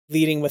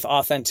leading with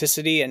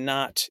authenticity and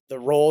not the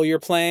role you're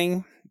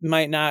playing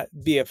might not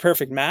be a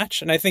perfect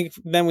match. And I think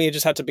then we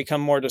just have to become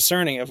more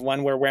discerning of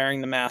when we're wearing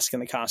the mask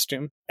and the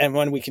costume and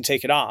when we can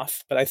take it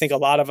off. But I think a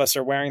lot of us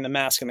are wearing the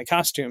mask and the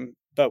costume,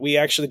 but we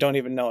actually don't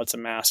even know it's a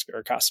mask or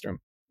a costume.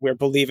 We're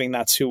believing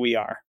that's who we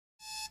are.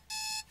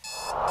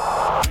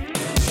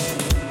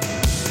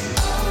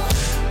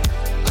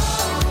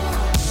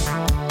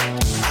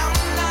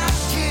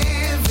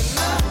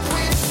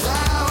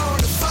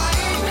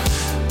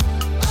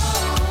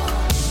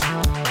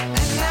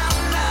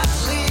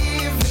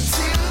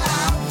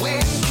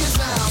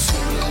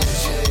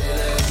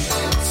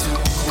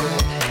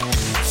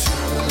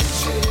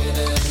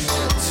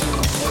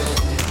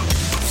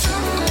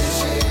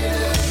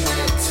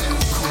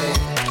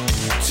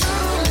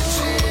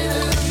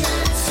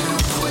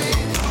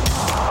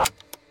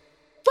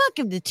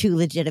 Welcome to Too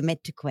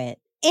Legitimate to Quit.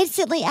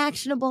 Instantly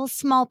actionable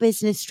small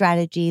business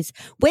strategies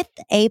with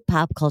a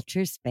pop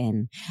culture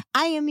spin.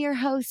 I am your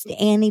host,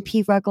 Annie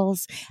P.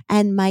 Ruggles,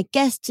 and my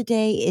guest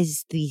today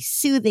is the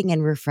soothing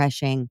and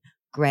refreshing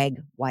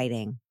Greg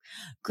Whiting.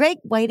 Greg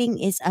Whiting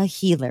is a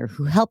healer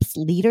who helps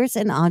leaders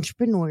and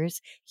entrepreneurs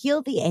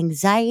heal the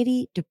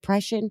anxiety,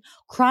 depression,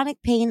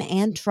 chronic pain,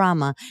 and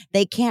trauma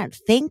they can't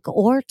think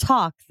or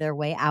talk their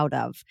way out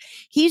of.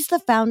 He's the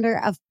founder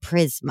of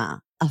Prisma,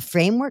 a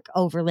framework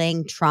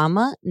overlaying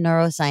trauma,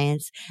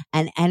 neuroscience,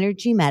 and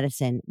energy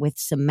medicine with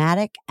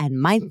somatic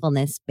and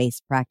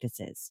mindfulness-based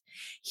practices.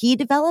 He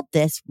developed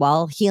this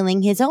while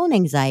healing his own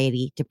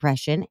anxiety,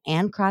 depression,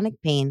 and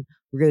chronic pain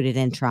rooted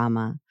in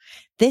trauma.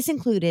 This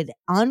included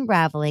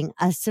unraveling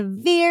a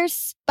severe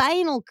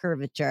spinal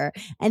curvature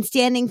and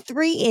standing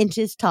 3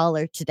 inches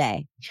taller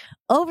today.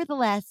 Over the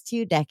last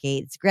 2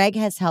 decades, Greg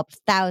has helped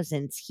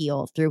thousands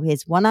heal through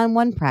his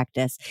one-on-one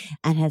practice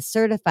and has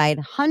certified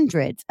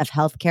hundreds of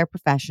healthcare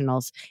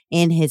professionals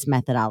in his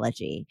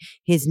methodology.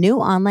 His new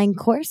online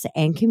course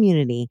and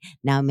community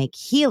now make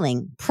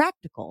healing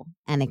practical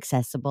and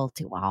accessible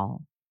to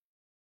all.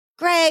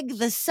 Greg,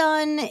 the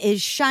sun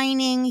is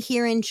shining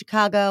here in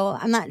Chicago.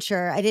 I'm not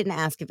sure. I didn't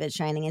ask if it's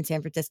shining in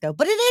San Francisco,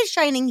 but it is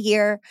shining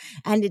here,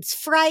 and it's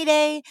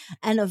Friday,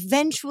 and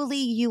eventually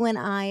you and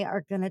I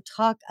are going to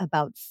talk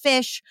about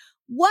fish.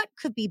 What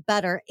could be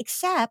better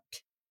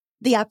except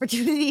the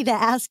opportunity to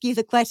ask you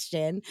the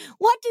question,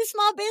 what do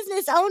small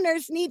business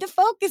owners need to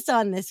focus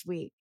on this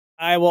week?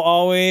 I will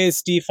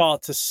always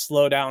default to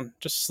slow down.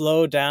 Just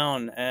slow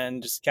down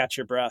and just catch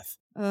your breath.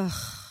 Ugh.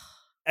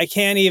 I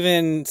can't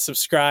even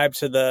subscribe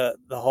to the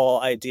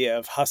whole idea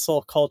of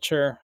hustle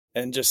culture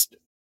and just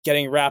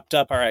getting wrapped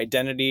up our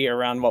identity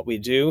around what we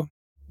do.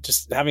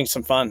 Just having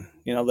some fun,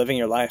 living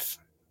your life.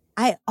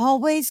 I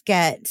always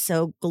get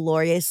so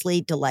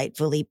gloriously,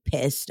 delightfully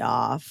pissed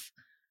off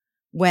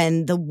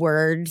when the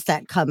words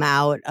that come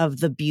out of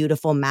the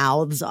beautiful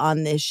mouths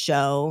on this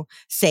show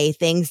say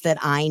things that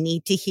I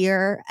need to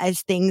hear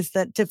as things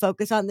that to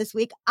focus on this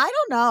week. I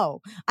don't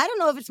know. I don't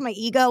know if it's my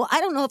ego. I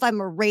don't know if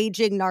I'm a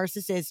raging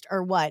narcissist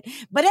or what.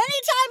 But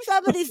anytime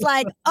somebody's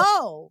like,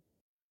 oh,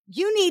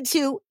 you need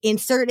to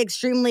insert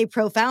extremely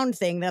profound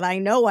thing that I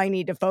know I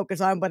need to focus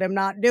on, but I'm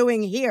not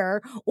doing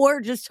here, or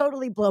just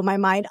totally blow my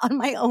mind on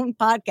my own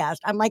podcast,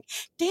 I'm like,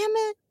 damn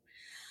it.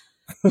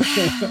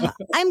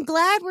 I'm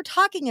glad we're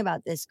talking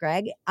about this,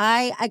 Greg.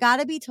 I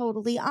gotta be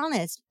totally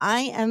honest.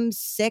 I am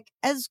sick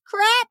as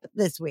crap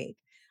this week.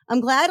 I'm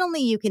glad only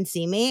you can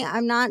see me.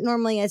 I'm not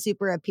normally a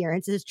super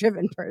appearances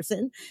driven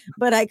person,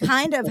 but I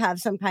kind of have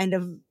some kind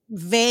of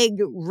vague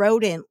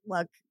rodent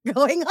look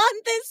going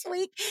on this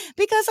week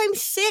because I'm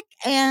sick.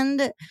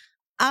 And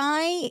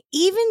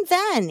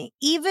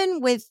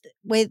even with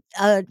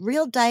a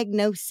real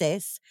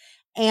diagnosis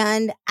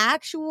and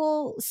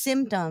actual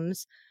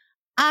symptoms,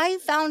 I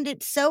found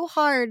it so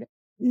hard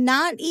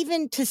not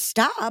even to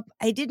stop.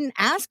 I didn't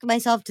ask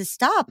myself to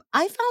stop.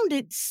 I found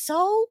it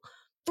so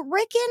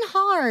freaking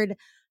hard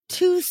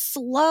to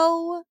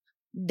slow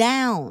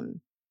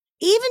down,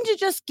 even to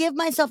just give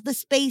myself the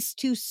space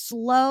to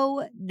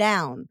slow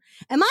down.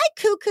 Am I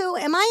cuckoo?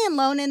 Am I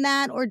alone in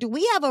that? Or do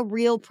we have a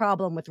real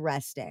problem with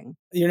resting?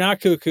 You're not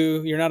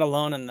cuckoo. You're not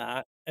alone in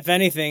that. If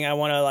anything, I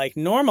want to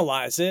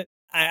normalize it.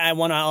 I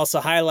want to also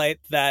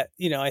highlight that,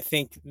 I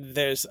think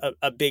there's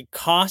a big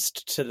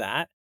cost to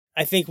that.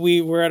 I think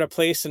we're at a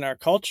place in our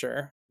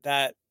culture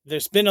that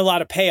there's been a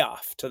lot of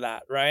payoff to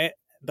that, right?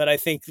 But I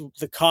think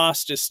the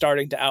cost is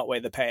starting to outweigh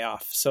the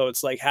payoff. So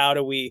it's like, how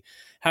do we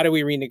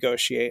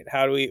renegotiate?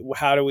 How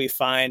do we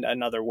find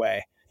another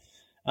way?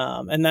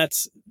 And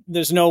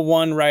there's no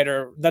one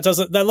writer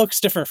that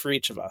looks different for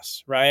each of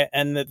us, right?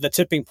 And the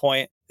tipping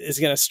point is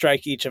going to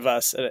strike each of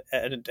us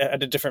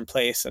at a different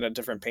place, at a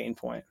different pain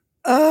point.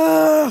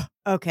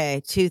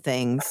 Okay, 2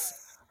 things.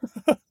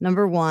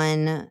 Number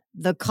 1,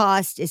 the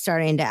cost is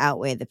starting to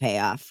outweigh the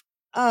payoff.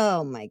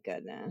 Oh my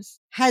goodness.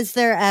 Has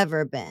there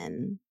ever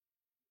been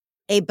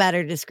a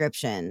better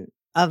description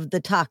of the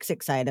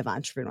toxic side of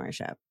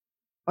entrepreneurship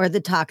or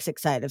the toxic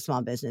side of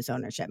small business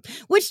ownership,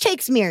 which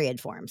takes myriad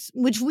forms,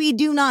 which we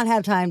do not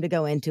have time to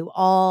go into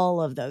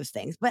all of those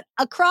things. But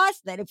across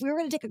that, if we were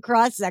going to take a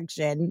cross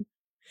section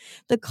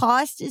The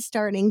cost is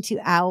starting to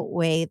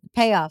outweigh the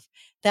payoff.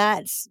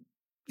 That's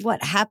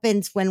what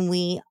happens when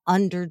we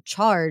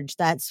undercharge.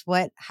 That's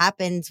what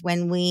happens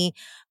when we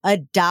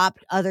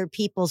adopt other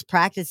people's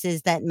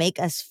practices that make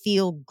us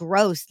feel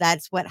gross.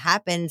 That's what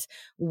happens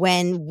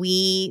when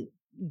we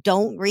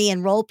don't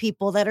re-enroll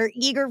people that are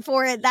eager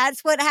for it.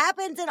 That's what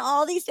happens in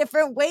all these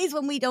different ways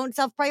when we don't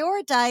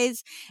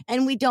self-prioritize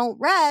and we don't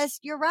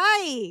rest. You're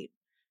right.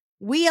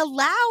 We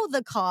allow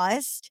the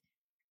cost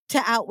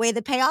to outweigh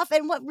the payoff.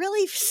 And what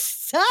really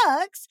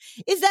sucks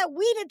is that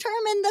we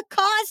determine the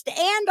cost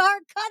and our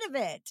cut of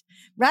it,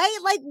 right?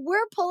 Like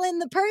we're pulling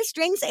the purse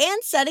strings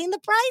and setting the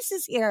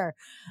prices here.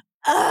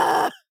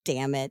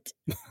 Damn it.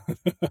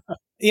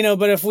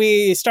 But if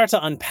we start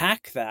to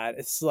unpack that,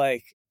 it's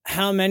like,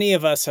 how many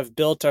of us have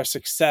built our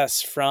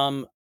success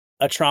from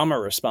a trauma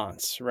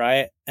response,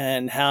 right?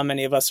 And how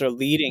many of us are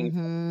leading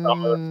from a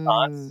trauma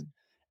response?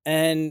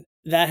 And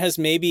that has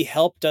maybe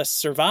helped us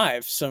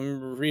survive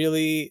some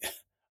really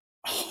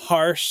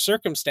harsh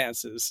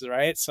circumstances,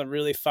 right? Some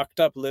really fucked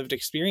up lived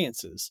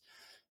experiences.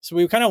 So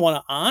we kind of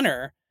want to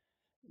honor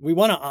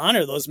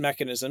those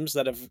mechanisms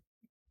that have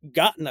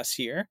gotten us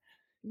here.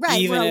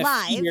 Right, we're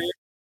alive.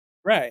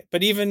 Right.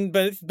 But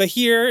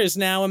here is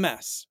now a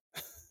mess.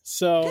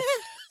 So,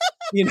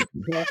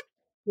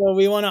 so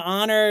we want to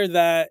honor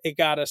that it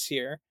got us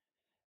here,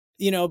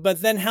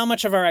 but then how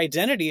much of our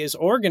identity is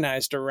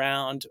organized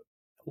around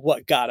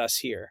what got us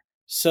here?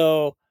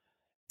 So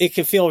it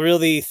can feel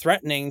really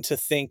threatening to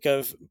think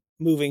of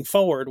moving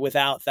forward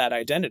without that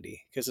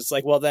identity, because it's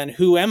like, well, then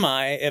who am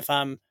I if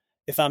I'm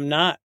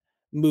not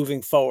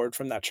moving forward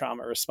from that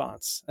trauma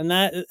response? And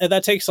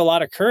that takes a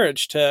lot of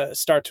courage to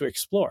start to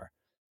explore.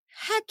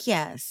 Heck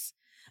yes.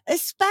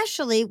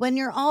 Especially when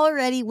you're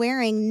already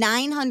wearing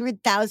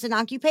 900,000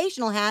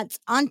 occupational hats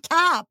on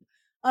top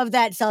of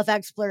that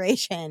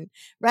self-exploration,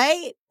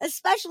 right?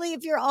 Especially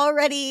if you're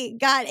already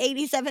got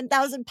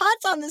 87,000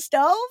 pots on the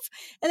stove,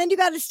 and then you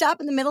got to stop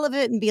in the middle of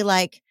it and be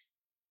like,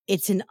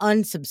 it's an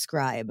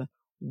unsubscribe.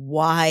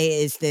 Why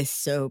is this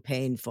so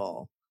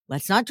painful?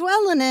 Let's not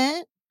dwell in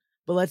it,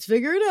 but let's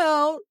figure it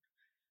out.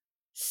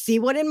 See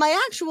what in my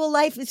actual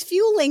life is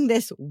fueling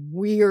this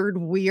weird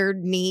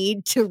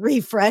need to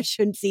refresh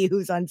and see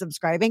who's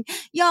unsubscribing.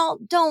 Y'all,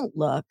 don't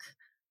look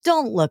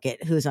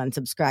at who's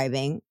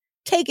unsubscribing.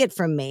 Take it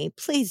from me.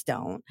 Please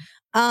don't.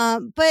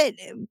 But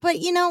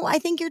I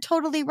think you're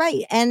totally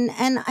right. And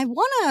I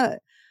want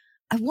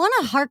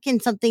to hearken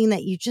something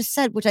that you just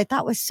said, which I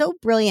thought was so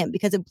brilliant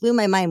because it blew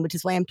my mind, which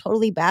is why I'm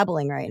totally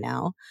babbling right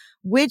now,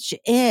 which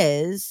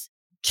is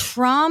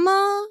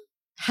trauma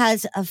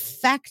has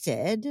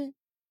affected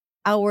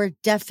our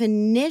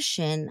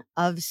definition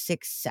of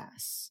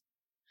success.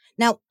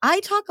 Now, I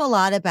talk a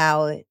lot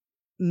about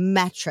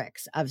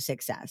metrics of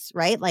success,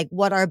 right? Like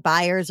what our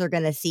buyers are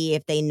going to see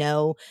if they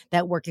know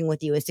that working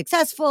with you is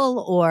successful,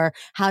 or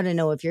how to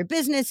know if your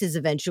business is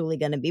eventually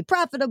going to be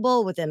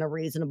profitable within a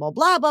reasonable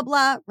blah, blah,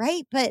 blah,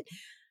 right? But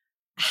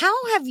how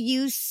have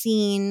you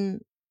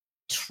seen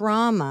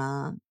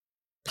trauma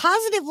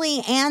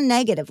positively and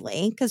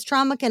negatively? Because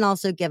trauma can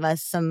also give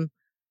us some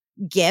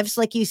gifts,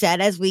 like you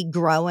said, as we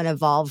grow and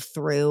evolve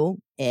through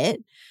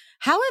it.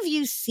 How have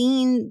you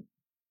seen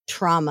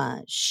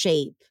trauma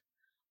shape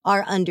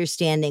our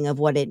understanding of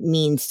what it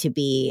means to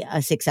be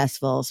a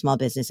successful small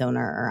business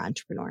owner or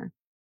entrepreneur?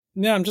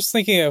 Yeah, I'm just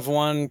thinking of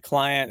one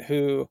client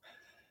who,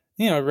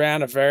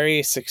 ran a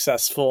very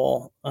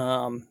successful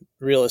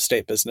real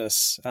estate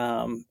business.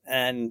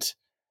 And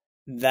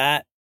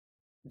that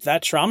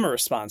trauma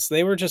response,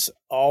 they were just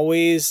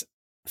always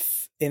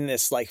in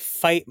this like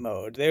fight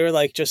mode. They were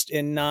like just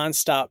in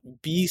nonstop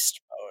beast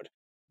mode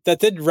that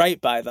did right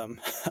by them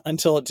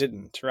until it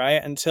didn't,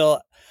 right?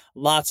 Until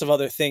lots of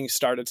other things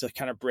started to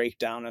kind of break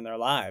down in their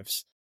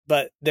lives.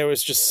 But there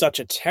was just such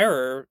a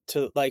terror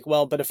to like,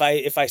 well, but if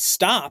I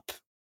stop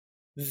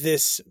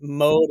this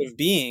mode of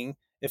being,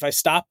 if I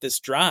stop this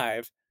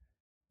drive,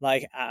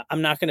 like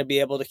I'm not going to be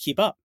able to keep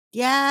up.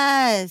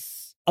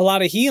 Yes. A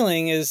lot of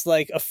healing is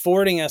like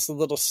affording us a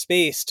little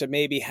space to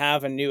maybe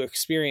have a new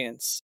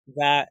experience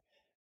that,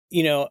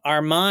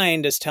 our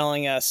mind is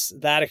telling us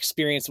that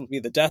experience will be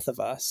the death of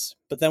us.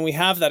 But then we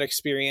have that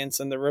experience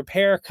and the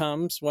repair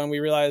comes when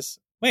we realize,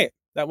 wait,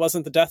 that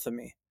wasn't the death of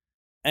me.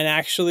 And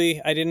actually,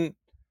 I didn't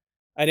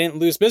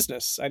lose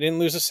business. I didn't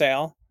lose a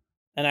sale.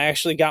 And I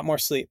actually got more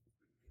sleep.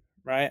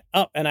 Right.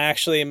 Oh,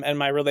 and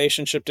my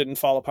relationship didn't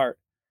fall apart.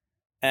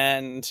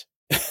 And,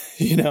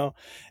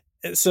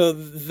 so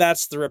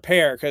that's the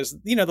repair, because,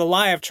 the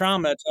lie of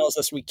trauma tells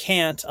us we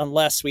can't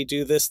unless we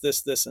do this,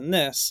 this, this, and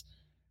this.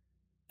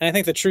 And I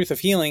think the truth of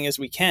healing is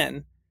we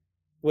can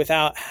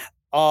without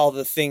all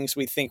the things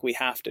we think we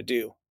have to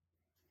do.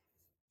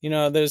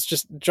 There's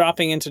just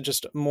dropping into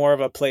just more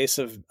of a place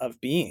of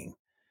being.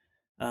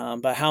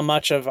 But how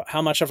much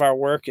of our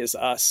work is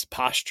us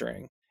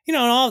posturing? And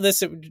all of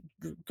this, it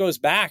goes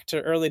back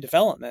to early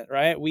development,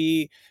 right?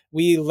 We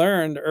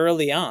learned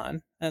early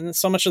on, and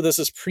so much of this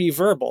is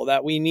pre-verbal,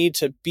 that we need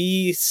to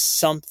be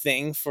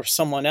something for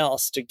someone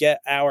else to get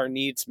our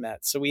needs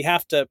met. So we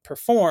have to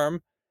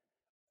perform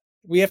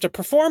We have to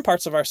perform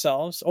parts of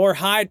ourselves or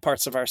hide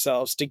parts of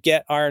ourselves to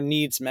get our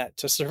needs met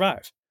to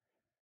survive.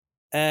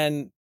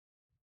 And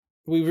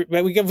we've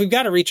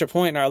got to reach a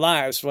point in our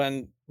lives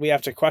when we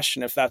have to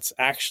question if that's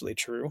actually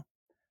true.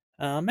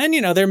 And,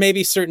 there may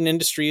be certain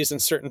industries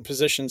and certain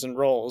positions and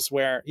roles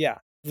where,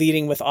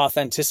 leading with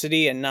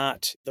authenticity and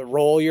not the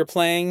role you're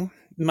playing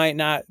might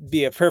not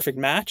be a perfect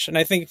match. And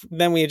I think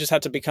then we just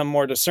have to become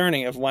more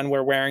discerning of when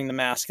we're wearing the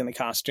mask and the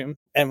costume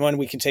and when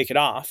we can take it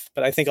off.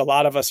 But I think a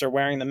lot of us are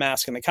wearing the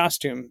mask and the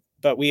costume,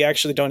 but we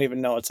actually don't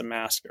even know it's a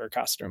mask or a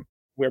costume.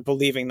 We're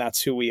believing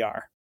that's who we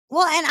are.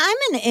 Well, and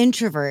I'm an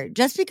introvert.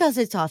 Just because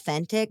it's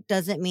authentic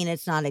doesn't mean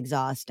it's not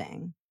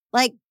exhausting.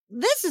 Like,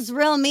 this is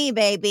real me,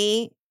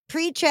 baby.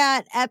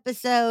 Pre-chat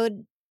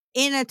episode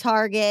in a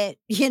Target,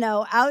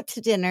 out to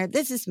dinner.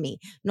 This is me.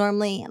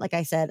 Normally, like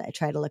I said, I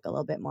try to look a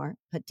little bit more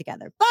put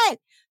together, but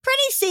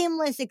pretty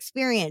seamless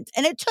experience.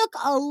 And it took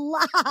a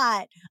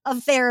lot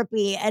of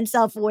therapy and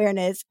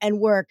self-awareness and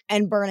work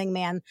and Burning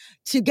Man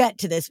to get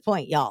to this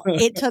point, y'all.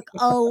 It took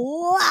a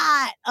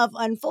lot of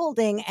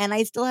unfolding, and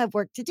I still have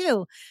work to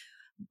do.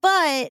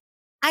 But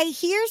I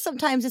hear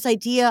sometimes this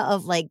idea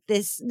of like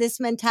this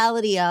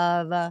mentality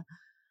of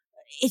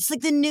it's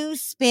like the new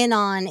spin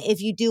on,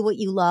 if you do what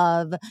you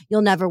love,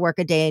 you'll never work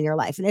a day in your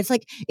life. And it's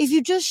like, if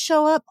you just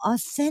show up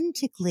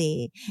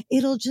authentically,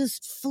 it'll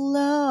just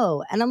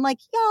flow. And I'm like,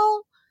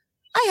 y'all,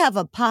 I have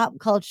a pop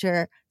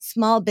culture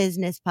small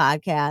business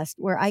podcast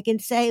where I can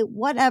say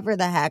whatever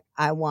the heck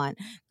I want.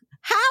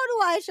 How do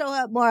I show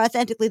up more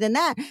authentically than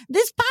that?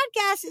 This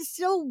podcast is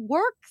still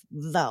work,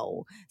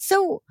 though.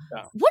 So,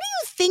 What do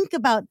you think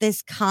about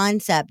this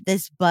concept,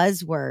 this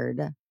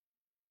buzzword?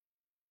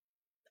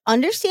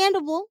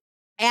 Understandable,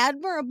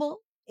 admirable,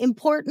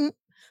 important.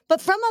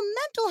 But from a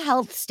mental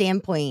health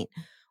standpoint,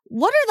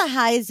 what are the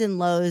highs and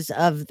lows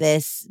of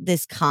this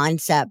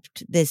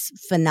concept, this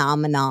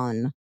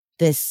phenomenon,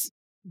 this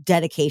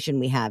dedication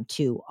we have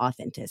to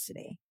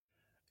authenticity?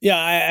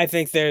 Yeah, I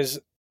think there's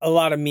a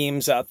lot of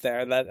memes out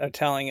there that are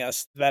telling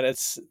us that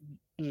it's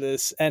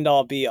this end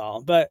all be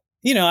all. But,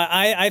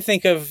 I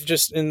think of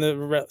just in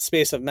the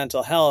space of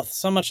mental health,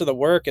 so much of the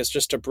work is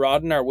just to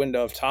broaden our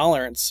window of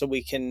tolerance so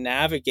we can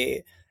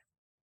navigate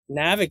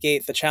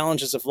the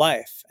challenges of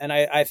life. And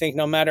I think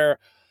no matter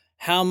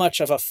how much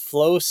of a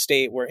flow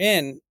state we're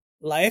in,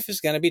 life is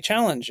going to be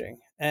challenging.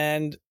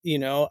 And,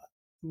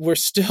 we're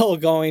still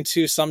going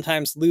to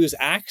sometimes lose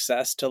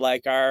access to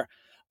like our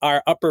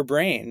upper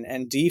brain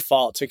and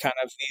default to kind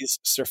of these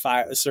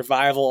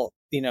survival,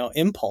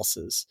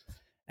 impulses.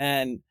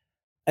 And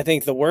I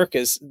think the work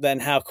is then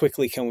how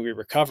quickly can we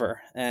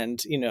recover and,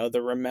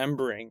 the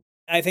remembering.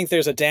 I think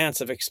there's a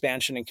dance of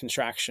expansion and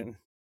contraction.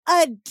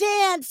 A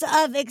dance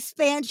of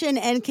expansion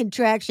and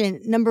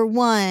contraction. Number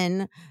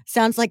one,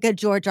 sounds like a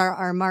George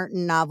R.R.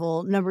 Martin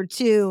novel. Number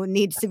two,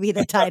 needs to be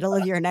the title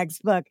of your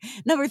next book.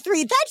 Number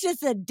three, that's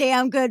just a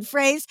damn good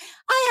phrase.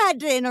 I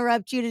had to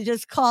interrupt you to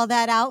just call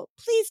that out.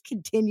 Please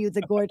continue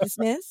the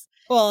gorgeousness.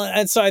 Well,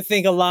 and so I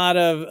think a lot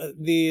of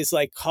these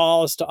like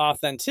calls to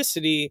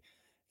authenticity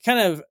kind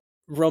of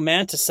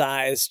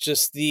romanticize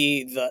just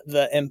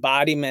the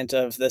embodiment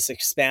of this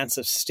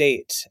expansive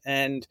state,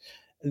 and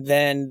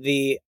then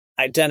the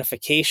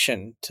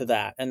identification to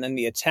that, and then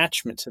the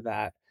attachment to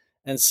that.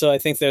 And so I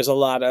think there's a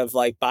lot of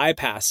like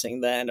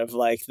bypassing then of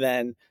like,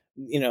 then,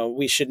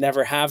 we should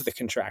never have the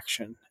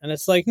contraction. And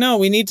it's like, no,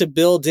 we need to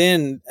build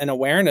in an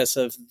awareness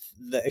of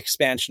the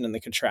expansion and the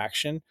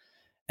contraction.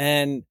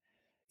 And,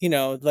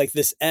 like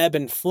this ebb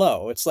and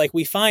flow. It's like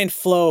we find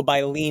flow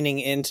by leaning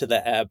into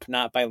the ebb,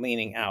 not by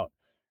leaning out.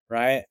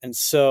 Right. And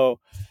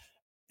so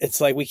it's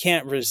like we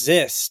can't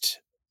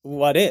resist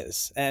what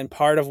is. And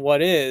part of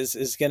what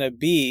is going to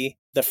be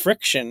the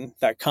friction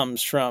that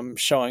comes from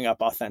showing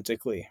up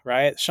authentically,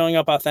 right? Showing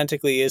up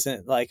authentically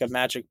isn't like a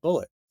magic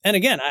bullet. And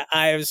again,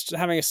 I was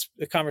having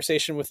a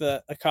conversation with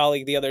a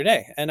colleague the other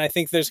day, and I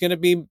think there's going to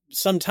be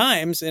some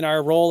times in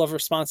our role of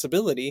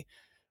responsibility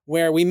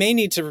where we may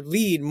need to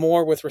lead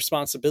more with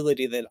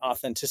responsibility than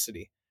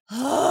authenticity.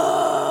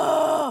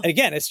 And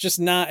again,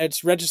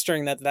 it's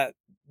registering that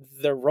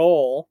the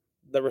role,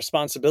 the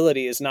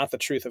responsibility is not the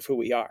truth of who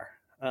we are.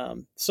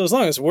 So as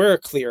long as we're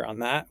clear on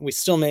that, we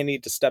still may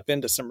need to step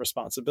into some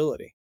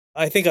responsibility.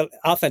 I think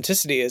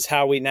authenticity is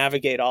how we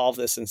navigate all of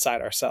this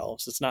inside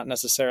ourselves. It's not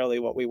necessarily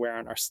what we wear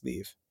on our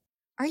sleeve.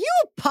 Are you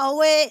a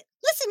poet?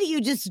 Listen to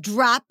you just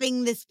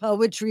dropping this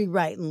poetry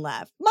right and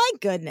left. My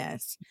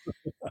goodness.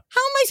 How am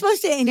I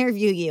supposed to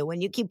interview you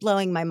when you keep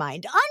blowing my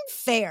mind?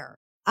 Unfair.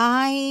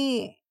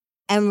 I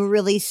am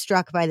really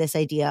struck by this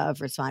idea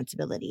of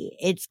responsibility.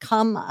 It's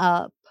come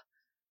up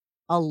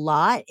a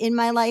lot in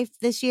my life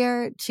this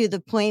year, to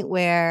the point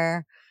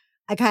where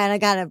I kind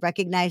of got to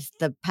recognize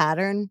the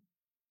pattern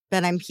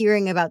that I'm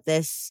hearing about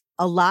this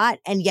a lot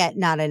and yet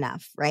not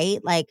enough, right?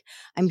 Like,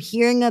 I'm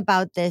hearing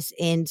about this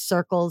in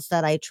circles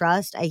that I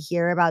trust. I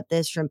hear about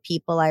this from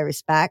people I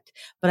respect,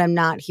 but I'm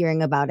not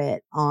hearing about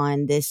it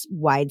on this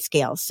wide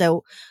scale.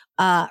 So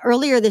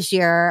earlier this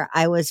year,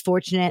 I was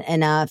fortunate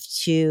enough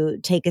to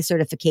take a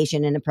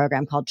certification in a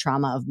program called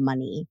Trauma of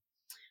Money.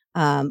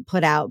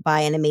 put out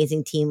by an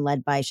amazing team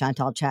led by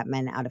Chantal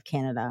Chapman out of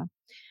Canada.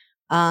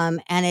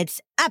 And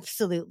it's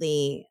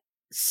absolutely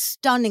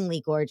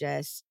stunningly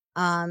gorgeous.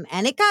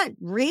 And it got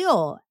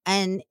real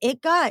and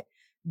it got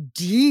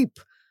deep.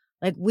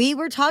 Like we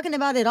were talking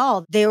about it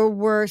all. There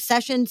were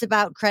sessions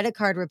about credit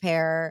card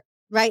repair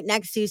right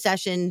next to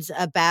sessions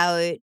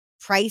about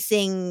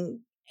pricing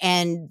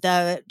and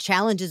the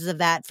challenges of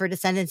that for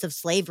descendants of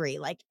slavery.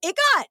 Like it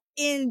got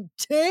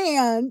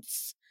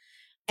intense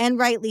and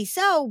rightly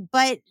so,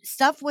 but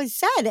stuff was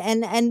said.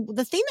 And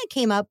the thing that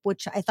came up,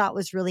 which I thought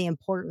was really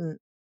important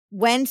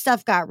when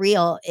stuff got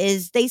real,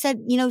 is they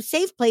said,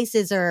 safe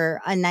places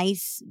are a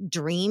nice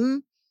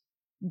dream,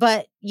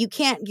 but you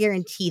can't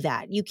guarantee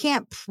that. You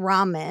can't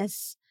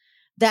promise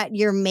that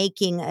you're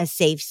making a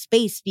safe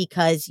space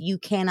because you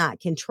cannot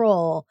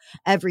control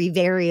every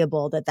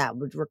variable that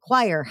would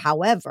require.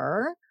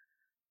 However,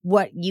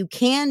 what you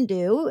can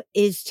do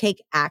is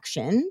take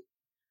action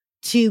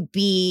to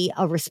be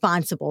a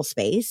responsible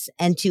space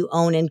and to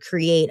own and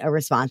create a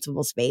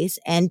responsible space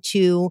and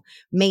to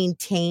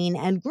maintain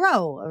and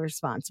grow a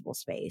responsible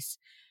space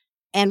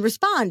and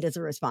respond as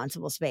a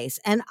responsible space.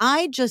 And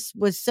I just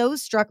was so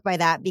struck by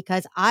that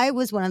because I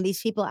was one of these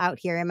people out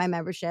here in my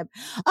membership.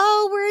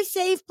 Oh, we're a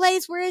safe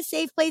place. We're a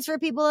safe place for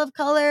people of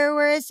color.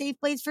 We're a safe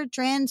place for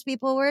trans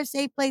people. We're a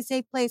safe place,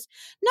 safe place.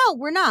 No,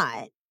 we're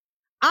not.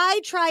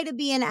 I try to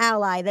be an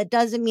ally. That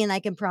doesn't mean I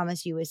can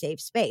promise you a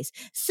safe space.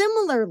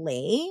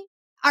 Similarly,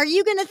 are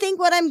you going to think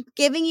what I'm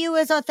giving you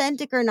is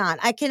authentic or not?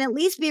 I can at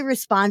least be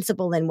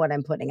responsible in what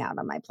I'm putting out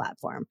on my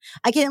platform.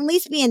 I can at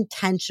least be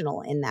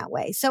intentional in that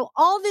way. So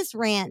all this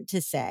rant to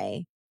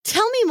say,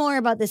 tell me more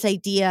about this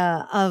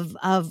idea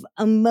of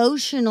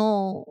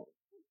emotional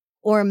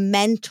or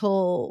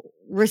mental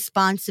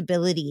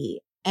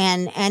responsibility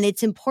and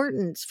its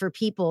importance for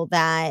people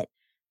that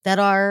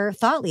are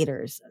thought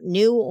leaders,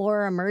 new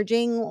or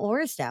emerging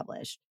or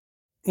established.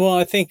 Well,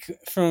 I think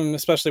from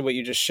especially what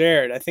you just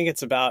shared, I think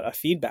it's about a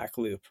feedback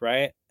loop,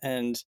 right?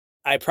 And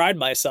I pride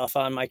myself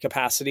on my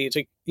capacity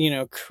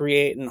to,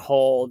 create and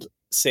hold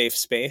safe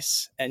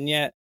space. And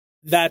yet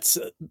that's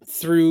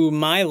through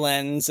my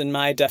lens and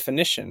my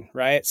definition,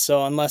 right?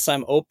 So unless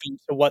I'm open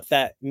to what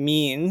that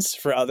means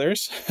for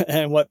others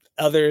and what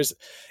others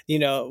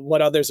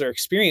are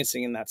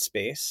experiencing in that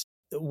space,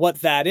 what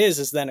that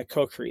is then a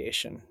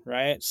co-creation,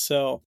 right?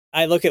 So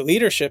I look at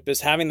leadership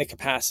as having the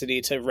capacity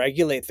to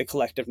regulate the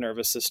collective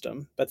nervous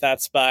system, but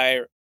that's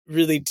by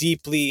really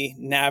deeply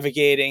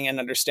navigating and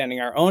understanding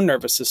our own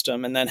nervous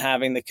system and then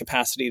having the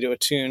capacity to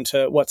attune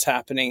to what's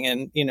happening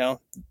in,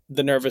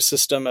 the nervous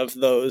system of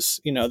those,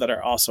 that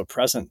are also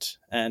present.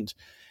 And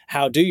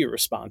how do you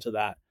respond to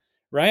that?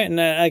 Right. And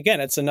again,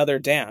 it's another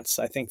dance.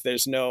 I think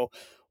there's no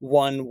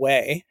one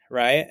way,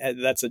 right?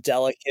 That's a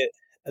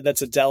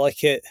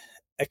delicate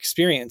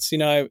experience.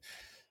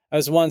 I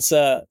was once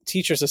a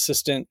teacher's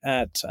assistant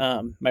at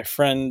my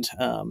friend,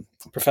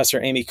 Professor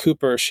Amy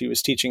Cooper. She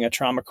was teaching a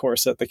trauma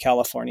course at the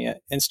California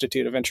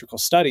Institute of Integral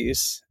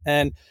Studies.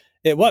 And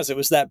it was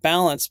that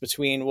balance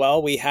between,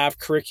 well, we have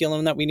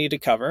curriculum that we need to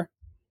cover,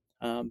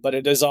 but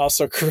it is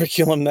also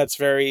curriculum that's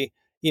very,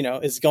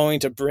 is going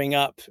to bring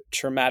up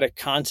traumatic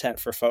content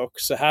for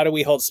folks. So how do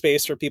we hold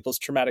space for people's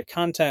traumatic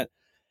content?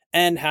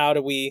 And how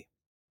do we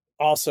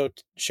also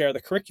share the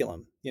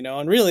curriculum,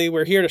 and really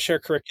we're here to share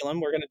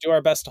curriculum. We're going to do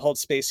our best to hold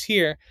space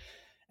here.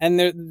 And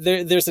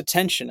there's a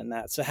tension in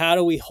that. So how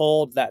do we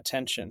hold that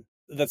tension?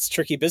 That's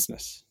tricky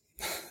business.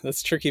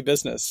 That's tricky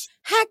business.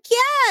 Heck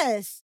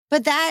yes.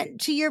 But that,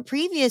 to your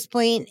previous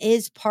point,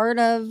 is part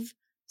of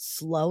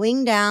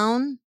slowing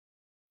down,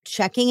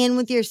 checking in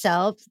with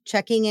yourself,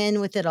 checking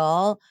in with it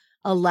all,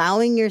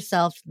 allowing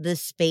yourself the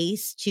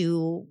space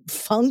to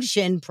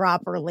function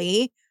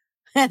properly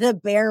at a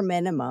bare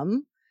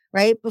minimum,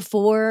 right?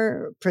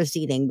 Before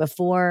proceeding,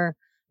 before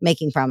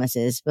making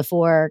promises,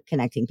 before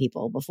connecting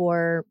people,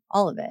 before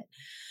all of it.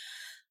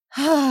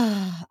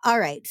 All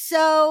right.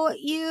 So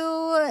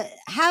you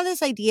have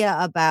this idea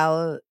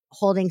about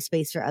holding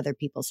space for other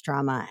people's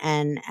trauma.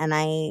 And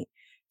I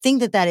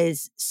think that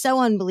is so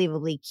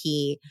unbelievably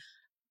key.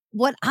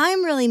 What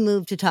I'm really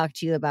moved to talk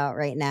to you about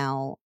right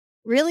now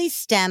really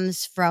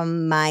stems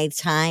from my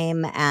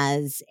time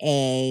as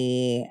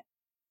a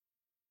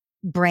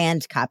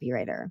brand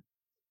copywriter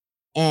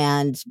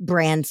and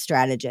brand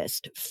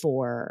strategist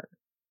for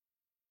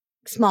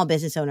small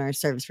business owners,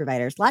 service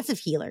providers, lots of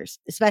healers,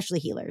 especially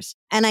healers.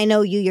 And I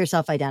know you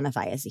yourself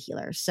identify as a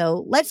healer.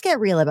 So let's get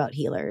real about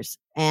healers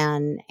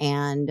and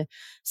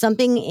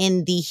something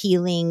in the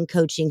healing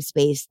coaching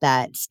space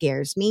that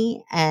scares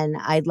me. And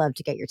I'd love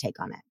to get your take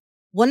on it.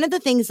 One of the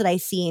things that I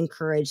see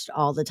encouraged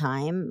all the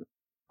time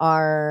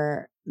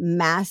are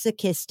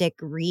masochistic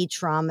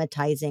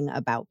re-traumatizing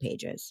about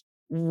pages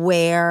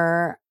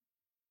where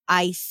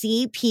I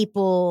see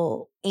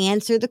people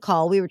answer the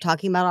call. We were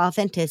talking about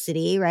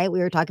authenticity, right? We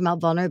were talking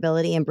about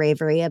vulnerability and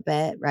bravery a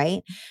bit,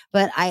 right?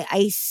 But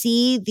I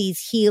see these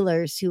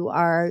healers who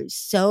are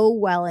so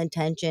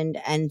well-intentioned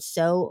and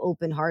so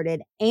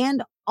open-hearted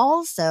and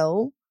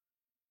also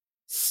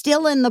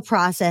still in the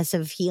process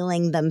of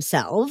healing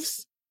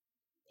themselves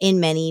in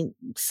many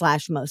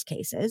 / most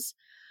cases.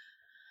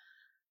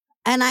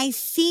 And I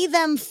see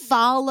them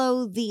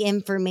follow the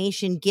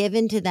information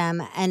given to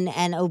them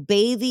and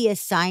obey the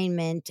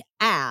assignment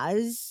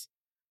as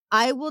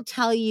I will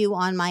tell you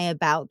on my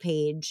about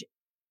page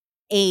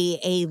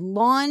a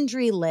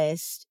laundry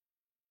list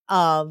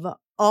of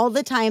all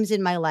the times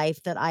in my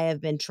life that I have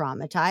been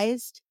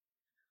traumatized,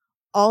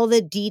 all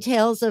the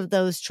details of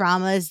those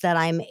traumas that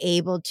I'm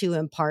able to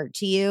impart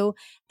to you,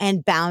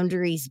 and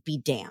boundaries be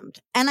damned.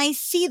 And I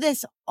see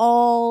this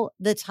all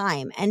the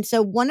time. And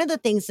so one of the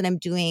things that I'm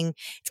doing,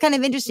 it's kind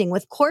of interesting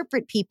with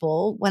corporate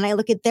people, when I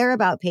look at their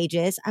about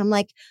pages, I'm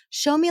like,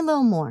 show me a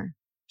little more.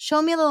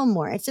 Show me a little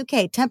more. It's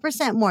okay.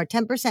 10% more,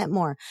 10%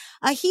 more.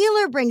 A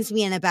healer brings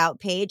me an about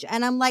page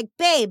and I'm like,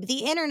 babe,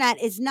 the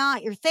internet is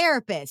not your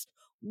therapist.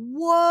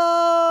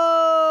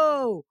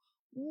 Whoa.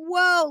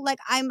 Like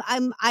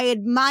I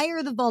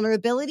admire the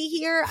vulnerability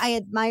here. I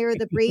admire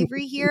the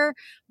bravery here,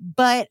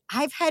 but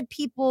I've had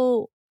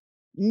people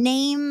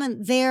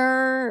name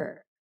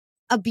their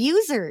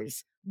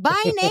abusers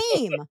by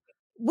name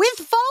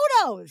with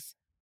photos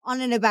on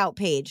an about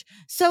page.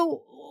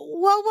 So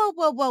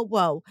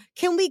whoa.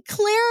 Can we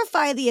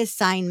clarify the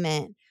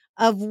assignment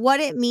of what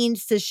it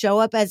means to show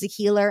up as a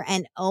healer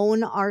and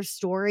own our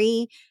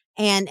story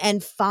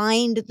and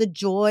find the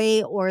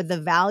joy or the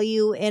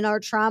value in our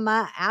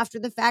trauma after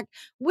the fact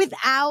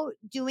without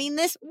doing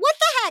this? What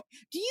the heck?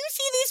 Do you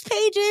see these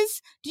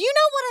pages? Do you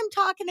know what I'm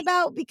talking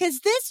about? Because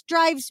this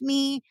drives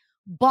me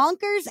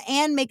bonkers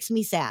and makes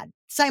me sad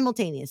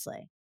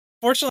simultaneously.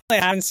 Fortunately, I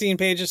haven't seen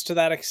pages to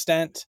that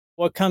extent.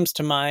 What comes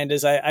to mind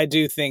is I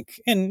do think,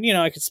 and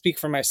I could speak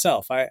for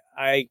myself.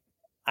 I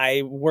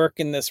work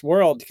in this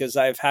world because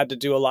I've had to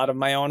do a lot of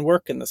my own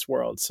work in this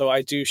world. So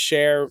I do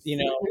share,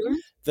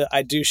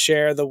 I do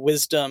share the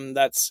wisdom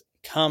that's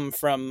come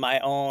from my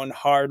own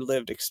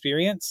hard-lived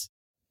experience.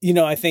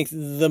 I think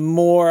the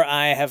more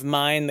I have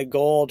mined the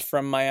gold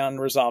from my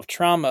unresolved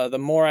trauma, the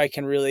more I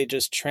can really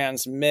just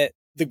transmit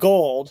the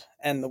gold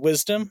and the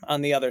wisdom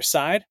on the other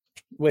side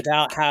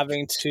without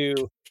having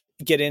to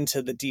get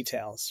into the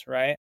details,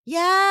 right?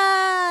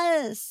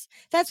 Yes.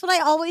 That's what I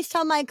always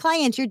tell my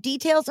clients. Your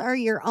details are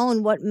your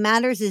own. What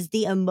matters is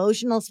the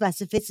emotional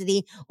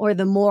specificity or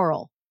the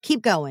moral.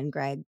 Keep going,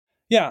 Greg.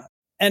 Yeah.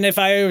 And if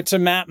I were to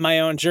map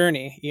my own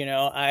journey,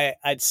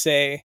 I'd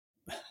say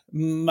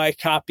my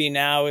copy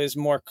now is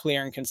more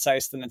clear and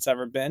concise than it's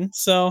ever been.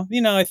 So,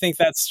 I think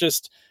that's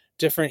just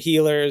different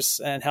healers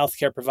and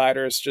healthcare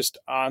providers just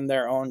on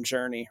their own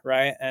journey,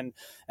 right? And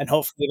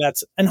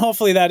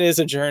hopefully that is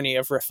a journey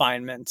of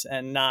refinement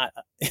and not,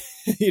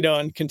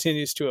 and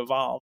continues to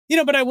evolve.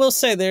 But I will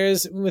say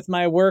with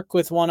my work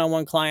with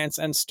one-on-one clients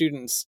and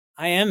students,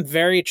 I am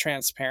very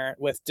transparent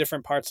with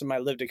different parts of my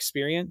lived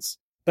experience,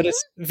 but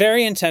it's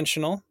very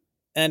intentional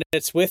and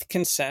it's with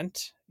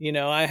consent.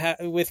 I have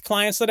with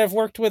clients that I've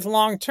worked with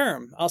long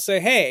term, I'll say,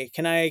 hey,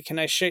 can I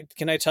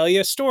tell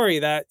you a story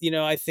that,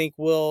 I think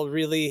will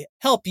really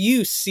help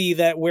you see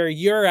that where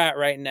you're at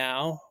right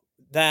now,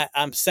 that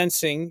I'm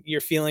sensing you're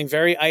feeling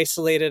very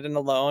isolated and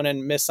alone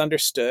and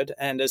misunderstood.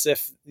 And as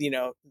if,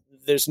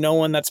 there's no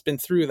one that's been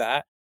through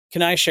that.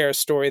 Can I share a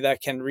story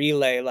that can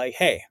relay like,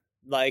 hey,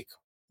 like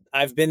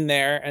I've been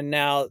there and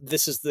now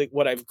this is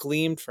what I've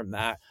gleaned from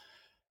that.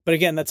 But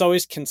again, that's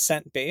always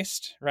consent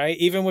based, right?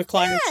 Even with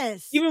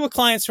clients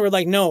who are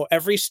like, no,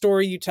 every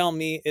story you tell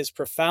me is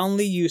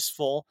profoundly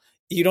useful.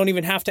 You don't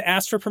even have to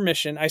ask for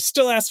permission. I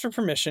still ask for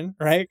permission,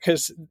 right?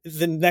 Because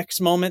the next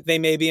moment they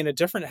may be in a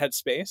different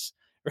headspace,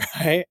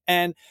 right?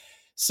 And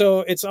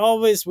so it's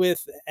always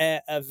with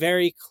a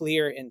very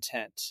clear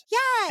intent.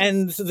 Yes.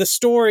 And the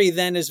story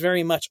then is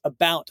very much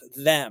about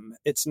them.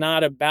 It's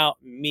not about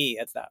me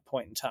at that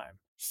point in time.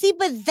 See,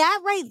 but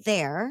that right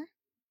there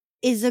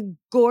is a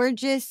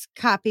gorgeous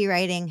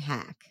copywriting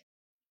hack,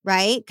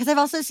 right? Because I've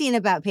also seen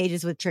about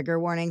pages with trigger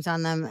warnings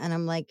on them. And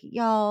I'm like,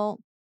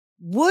 y'all,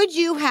 would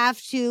you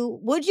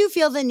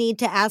feel the need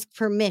to ask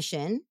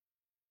permission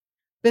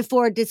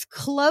before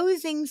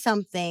disclosing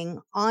something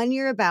on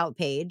your about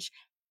page?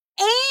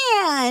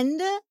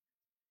 And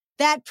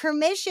that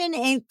permission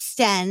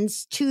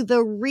extends to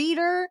the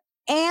reader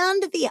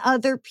and the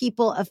other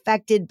people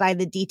affected by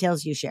the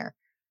details you share.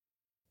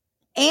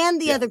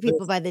 And the other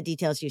people by the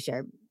details you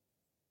share.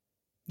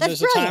 That's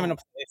there's brilliant. A time and a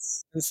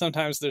place, and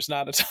sometimes there's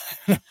not a time.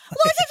 Well,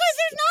 sometimes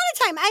there's not a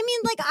time. I mean,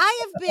 like I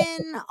have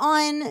been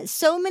on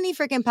so many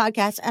freaking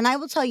podcasts, and I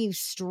will tell you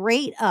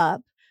straight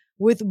up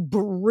with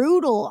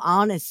brutal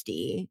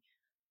honesty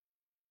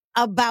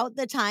about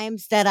the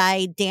times that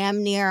I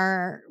damn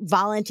near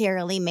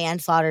voluntarily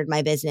manslaughtered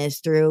my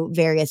business through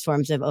various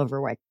forms of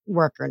overwork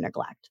or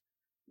neglect.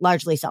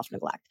 Largely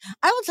self-neglect.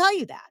 I will tell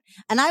you that.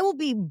 And I will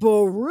be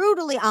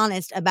brutally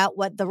honest about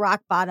what the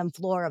rock bottom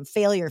floor of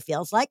failure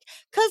feels like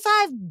because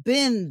I've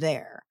been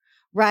there,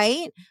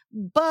 right?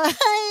 But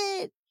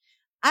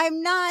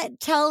I'm not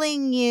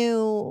telling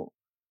you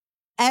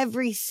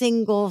every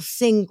single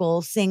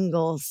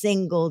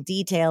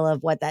detail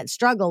of what that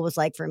struggle was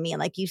like for me. And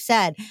like you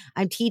said,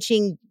 I'm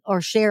teaching or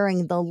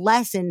sharing the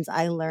lessons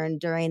I learned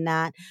during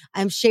that.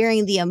 I'm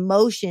sharing the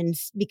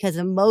emotions because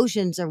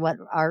emotions are what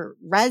are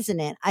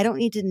resonant. I don't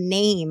need to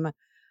name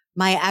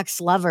my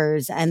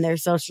ex-lovers and their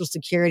social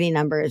security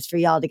numbers for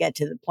y'all to get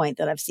to the point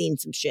that I've seen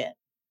some shit.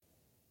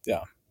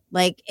 Yeah.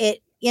 Like it,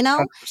 you know?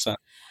 100%. And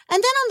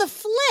then on the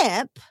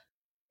flip,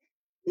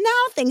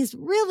 now things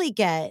really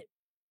get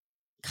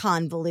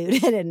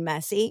convoluted and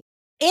messy.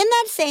 In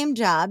that same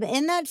job,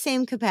 in that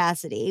same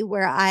capacity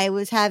where I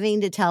was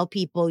having to tell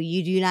people,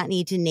 you do not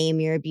need to name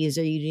your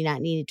abuser. You do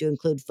not need to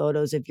include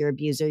photos of your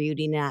abuser. You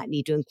do not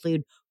need to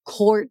include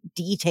court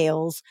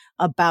details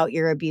about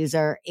your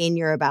abuser in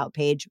your about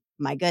page.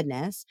 My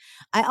goodness.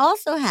 I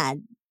also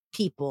had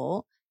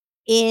people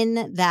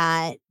in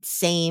that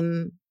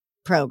same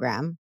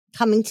program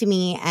coming to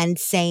me and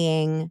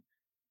saying,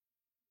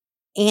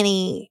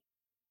 Annie,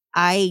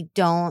 I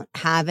don't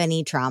have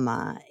any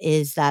trauma.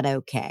 Is that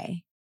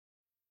okay?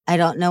 I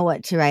don't know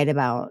what to write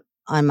about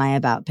on my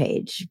about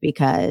page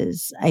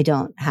because I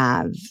don't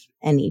have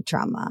any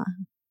trauma.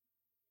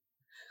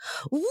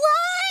 What?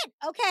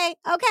 Okay.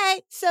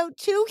 So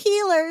 2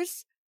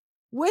 healers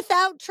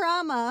without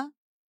trauma.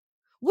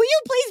 Will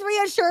you please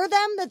reassure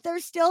them that they're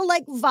still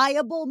like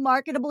viable,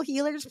 marketable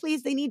healers?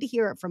 Please, they need to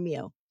hear it from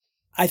you.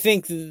 I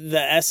think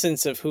the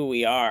essence of who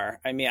we are.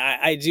 I mean,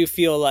 I do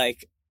feel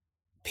like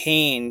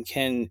pain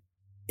can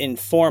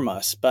inform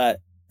us, but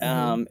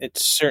it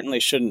certainly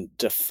shouldn't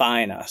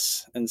define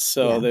us. And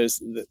so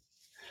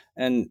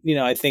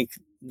I think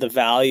the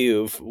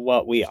value of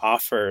what we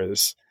offer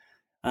is,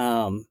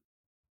 coming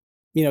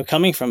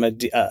from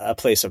a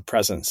place of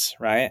presence,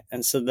 right?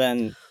 And so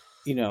then,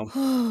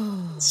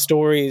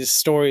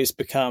 stories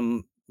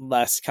become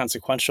less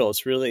consequential.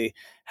 It's really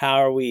how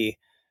are we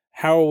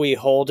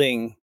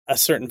holding a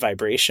certain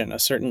vibration, a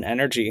certain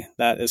energy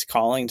that is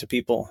calling to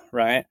people,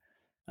 right?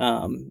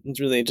 It's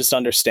really just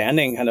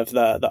understanding kind of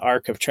the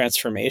arc of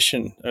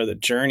transformation or the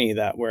journey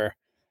that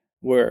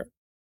we're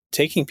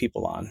taking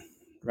people on,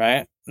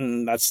 right?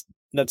 And that's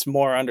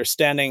more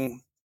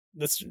understanding.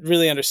 That's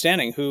really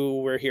understanding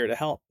who we're here to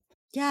help.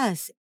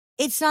 Yes,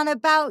 it's not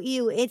about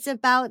you. It's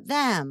about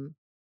them.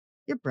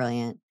 You're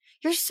brilliant.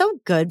 You're so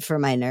good for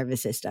my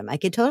nervous system. I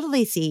could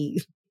totally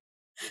see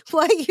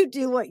why you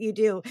do what you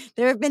do.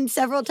 There have been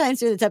several times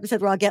during this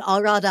episode where I'll get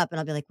all riled up and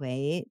I'll be like,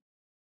 wait,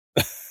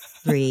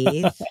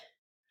 breathe.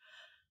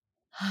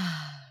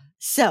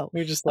 So,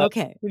 We just let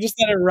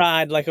it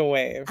ride like a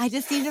wave. I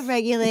just need to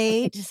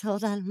regulate. Just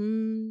hold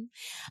on.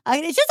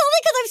 It's just only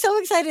because I'm so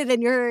excited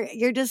and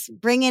you're just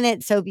bringing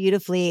it so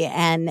beautifully.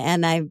 And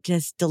I'm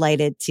just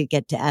delighted to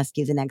get to ask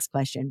you the next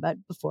question. But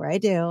before I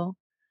do,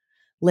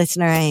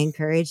 listener, I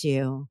encourage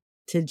you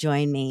to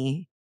join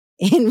me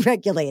in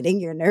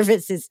regulating your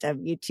nervous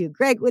system. You too,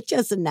 Greg, with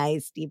just a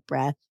nice deep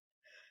breath.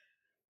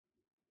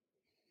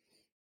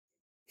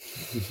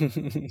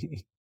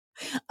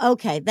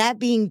 Okay, that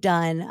being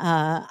done,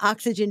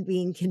 oxygen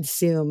being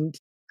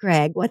consumed.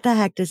 Greg, what the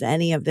heck does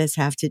any of this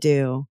have to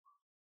do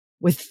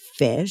with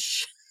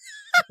fish?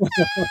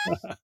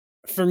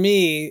 For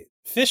me,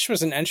 fish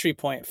was an entry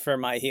point for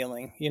my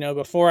healing.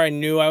 Before I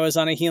knew I was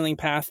on a healing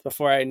path,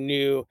 before I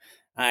knew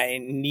I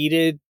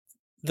needed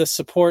the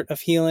support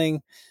of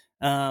healing,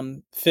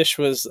 fish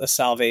was a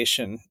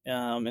salvation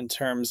in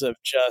terms of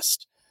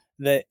just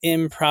the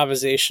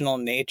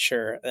improvisational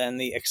nature and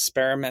the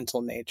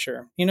experimental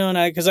nature.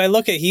 Because I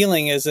look at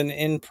healing as an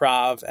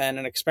improv and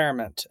an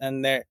experiment,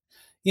 and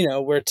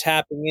we're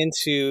tapping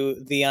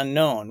into the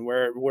unknown.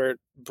 We're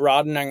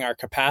broadening our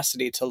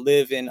capacity to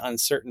live in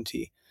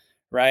uncertainty,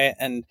 right?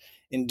 And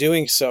in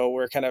doing so,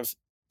 we're kind of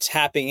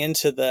tapping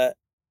into the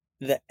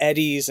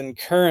eddies and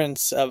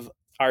currents of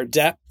our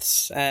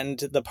depths and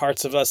the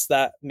parts of us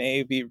that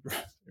may be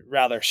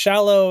rather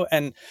shallow,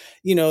 and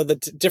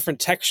the different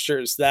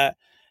textures that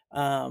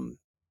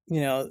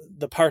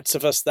the parts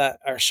of us that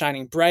are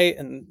shining bright,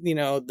 and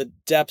the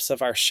depths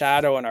of our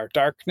shadow and our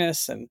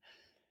darkness. And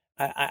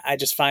I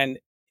just find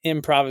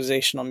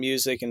improvisational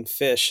music and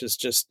fish has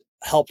just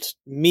helped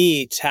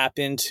me tap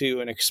into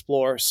and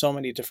explore so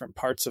many different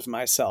parts of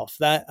myself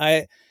that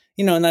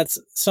and that's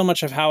so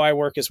much of how I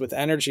work is with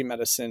energy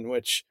medicine,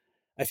 which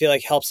I feel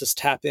like helps us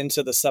tap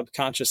into the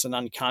subconscious and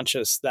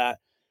unconscious that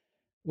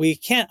we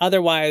can't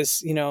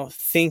otherwise,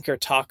 think or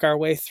talk our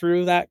way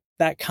through that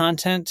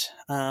content.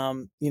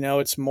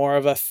 It's more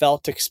of a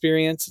felt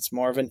experience. It's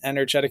more of an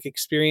energetic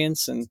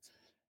experience. And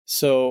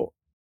so,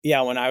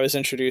 yeah, when I was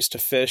introduced to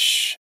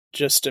fish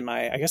just in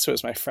I guess it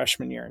was my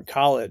freshman year in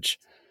college,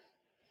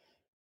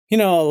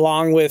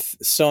 along with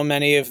so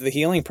many of the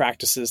healing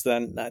practices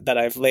then that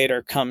I've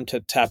later come to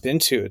tap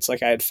into, it's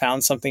like I had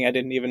found something I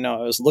didn't even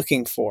know I was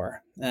looking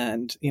for.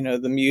 And,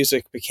 the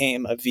music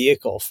became a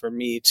vehicle for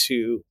me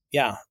to,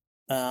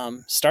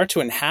 start to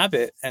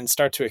inhabit and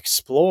start to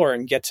explore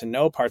and get to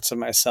know parts of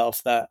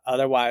myself that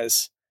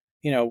otherwise,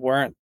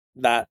 weren't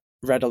that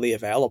readily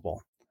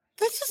available.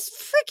 That's just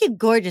freaking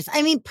gorgeous.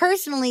 I mean,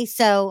 personally,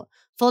 so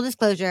full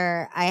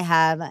disclosure, I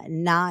have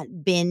not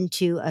been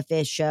to a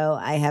Phish show.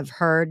 I have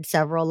heard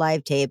several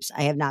live tapes.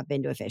 I have not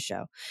been to a Phish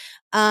show.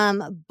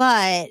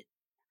 But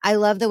I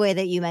love the way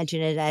that you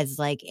mentioned it as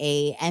like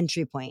a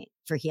entry point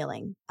for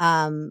healing.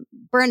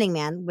 Burning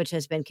Man, which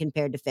has been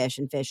compared to Phish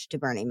and Phish to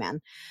Burning Man,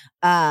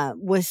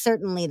 was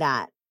certainly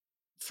that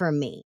for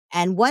me.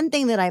 And one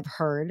thing that I've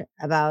heard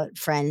about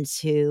friends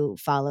who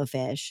follow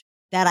Phish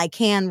that I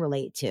can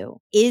relate to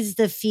is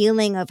the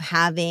feeling of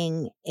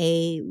having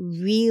a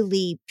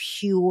really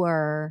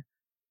pure,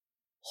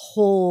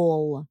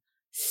 whole,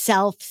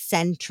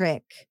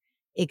 self-centric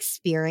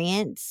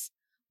experience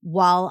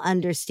while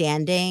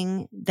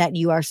understanding that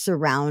you are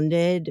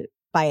surrounded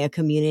by a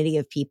community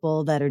of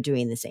people that are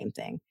doing the same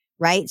thing,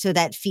 right? So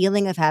that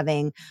feeling of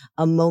having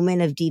a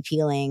moment of deep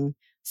healing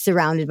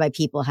surrounded by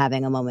people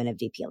having a moment of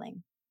deep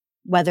healing,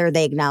 whether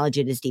they acknowledge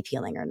it as deep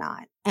healing or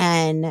not.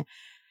 And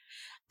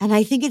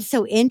I think it's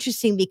so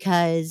interesting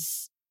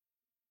because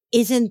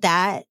isn't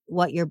that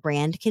what your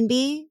brand can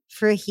be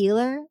for a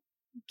healer?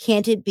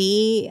 Can't it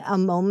be a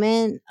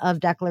moment of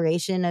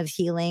declaration of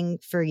healing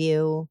for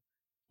you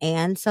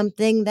and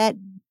something that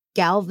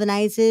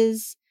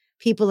galvanizes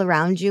people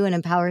around you and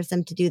empowers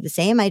them to do the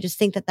same? I just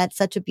think that that's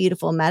such a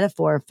beautiful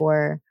metaphor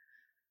for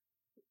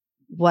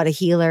what a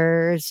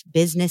healer's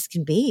business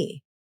can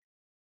be.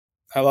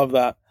 I love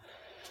that.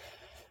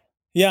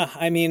 Yeah,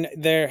 I mean,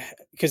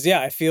 because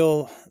I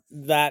feel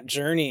that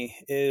journey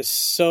is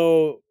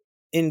so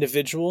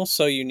individual,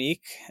 so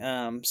unique,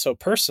 so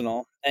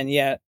personal, and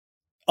yet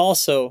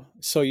also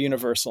so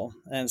universal.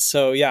 And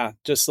so, yeah,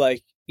 just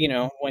like,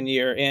 when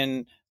you're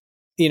in,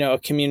 a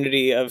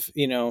community of,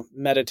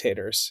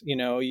 meditators,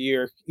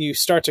 you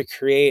start to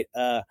create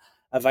a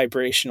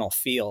vibrational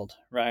field,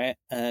 right?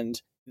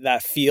 And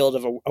that field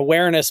of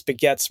awareness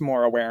begets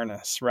more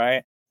awareness,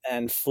 right?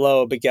 And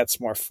flow begets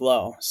more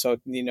flow. So,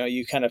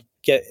 you kind of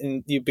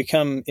you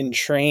become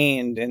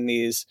entrained in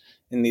these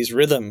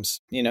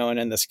rhythms, and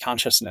in this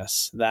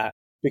consciousness that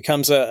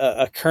becomes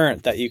a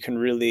current that you can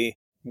really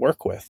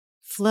work with.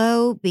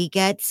 Flow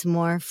begets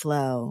more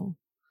flow.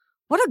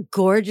 What a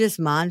gorgeous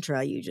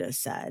mantra you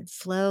just said.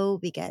 Flow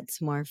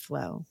begets more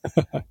flow.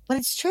 But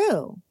it's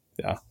true.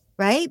 Yeah.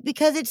 Right?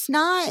 Because it's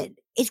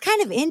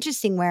kind of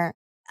interesting where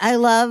I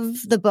love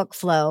the book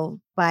Flow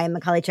by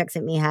Macaulay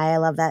Csikszentmihalyi. I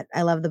love that.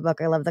 I love the book.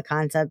 I love the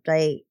concept.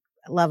 I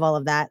love all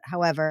of that.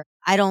 However,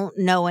 I don't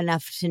know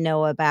enough to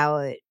know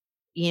about,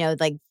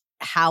 like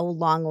how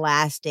long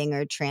lasting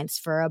or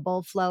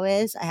transferable flow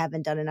is. I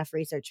haven't done enough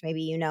research.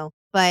 Maybe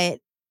but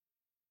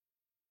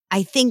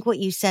I think what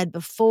you said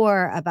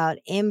before about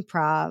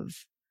improv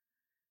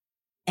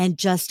and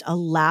just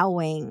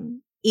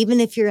allowing, even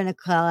if you're in a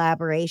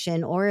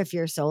collaboration or if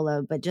you're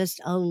solo, but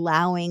just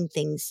allowing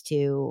things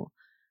to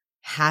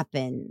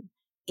happen.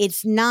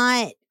 It's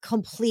not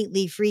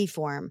completely free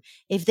form.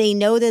 If they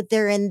know that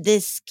they're in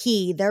this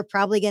key, they're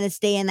probably going to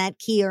stay in that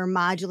key or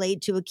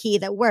modulate to a key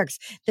that works.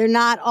 They're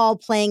not all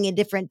playing in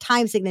different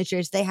time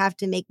signatures. They have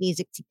to make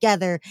music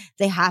together.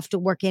 They have to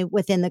work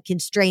within the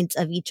constraints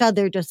of each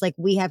other, just like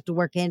we have to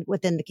work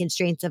within the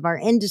constraints of our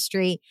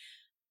industry.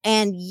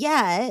 And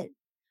yet,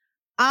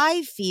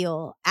 I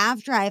feel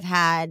after I've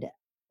had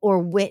or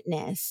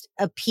witnessed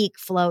a peak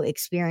flow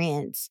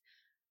experience,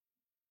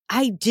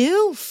 I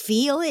do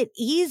feel it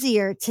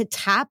easier to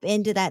tap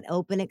into that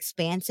open,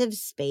 expansive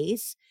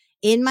space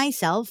in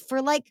myself for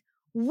like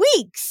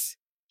weeks.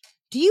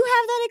 Do you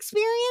have that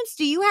experience?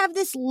 Do you have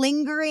this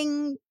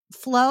lingering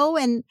flow?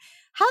 And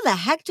how the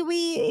heck do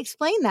we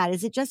explain that?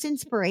 Is it just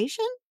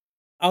inspiration?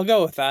 I'll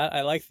go with that.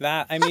 I like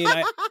that. I mean,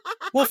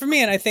 well, for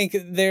me, and I think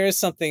there is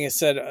something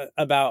said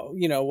about,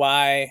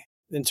 why,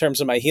 in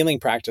terms of my healing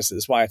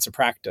practices, why it's a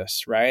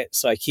practice, right?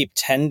 So I keep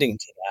tending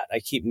to that. I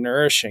keep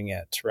nourishing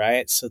it,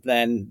 right? So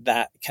then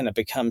that kind of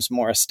becomes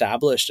more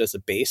established as a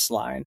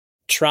baseline.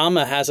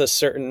 Trauma has a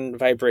certain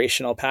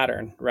vibrational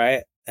pattern,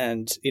 right?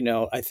 And,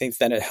 I think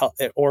then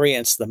it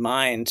orients the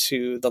mind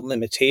to the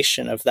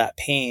limitation of that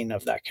pain,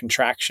 of that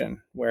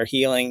contraction, where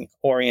healing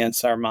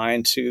orients our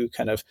mind to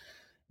kind of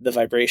the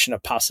vibration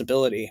of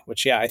possibility,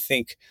 which, I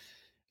think,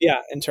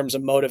 in terms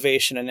of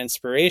motivation and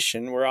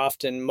inspiration, we're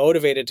often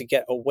motivated to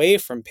get away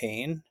from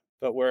pain,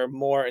 but we're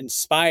more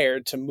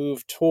inspired to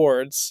move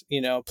towards,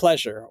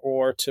 pleasure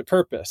or to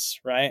purpose,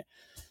 right?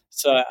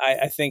 So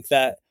I think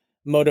that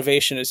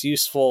motivation is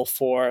useful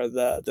for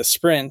the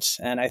sprint,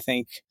 and I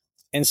think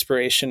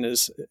inspiration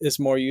is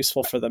more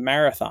useful for the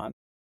marathon.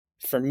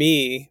 For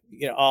me,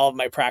 all of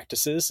my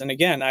practices, and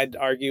again, I'd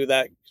argue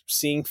that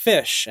seeing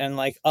Phish and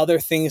like other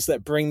things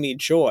that bring me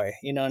joy,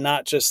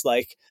 not just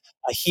like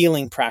a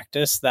healing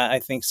practice that I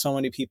think so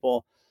many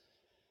people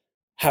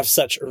have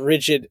such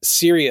rigid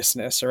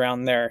seriousness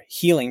around their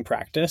healing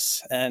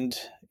practice. And,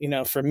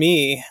 for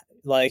me,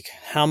 like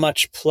how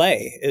much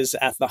play is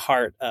at the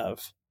heart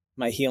of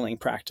my healing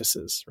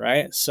practices,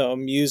 right? So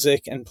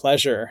music and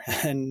pleasure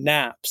and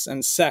naps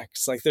and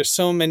sex, like there's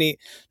so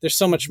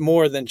much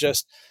more than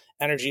just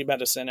energy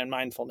medicine and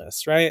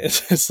mindfulness, right?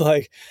 It's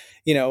like,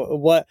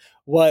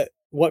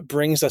 what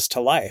brings us to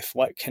life,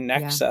 what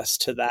connects us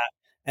to that,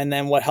 and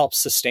then what helps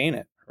sustain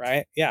it,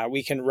 right? Yeah,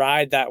 we can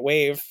ride that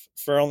wave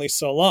for only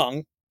so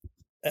long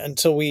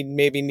until we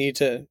maybe need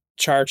to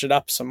charge it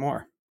up some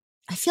more.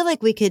 I feel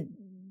like we could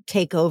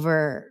take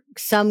over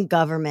some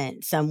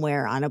government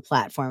somewhere on a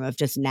platform of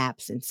just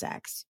naps and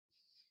sex.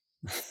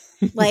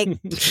 Like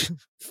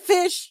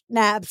fish,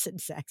 naps, and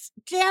sex.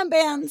 Jam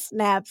bands,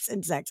 naps,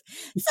 and sex.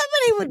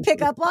 Somebody would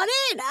pick up on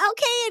it.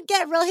 Okay, it'd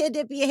get real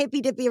hippy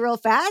dippy real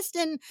fast,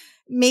 and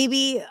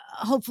maybe,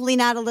 hopefully,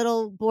 not a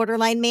little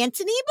borderline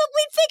Manson-y, but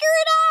we'd figure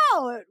it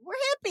out. We're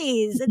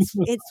hippies.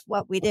 It's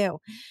what we do.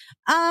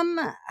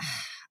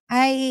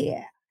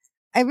 I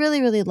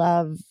really, really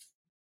love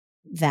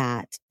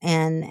that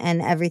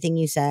and everything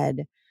you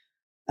said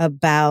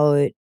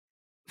about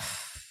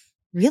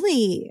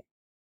really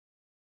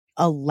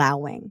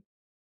allowing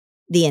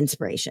the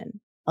inspiration,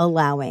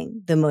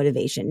 allowing the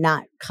motivation,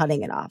 not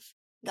cutting it off.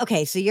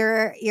 Okay, so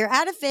you're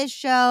at a fish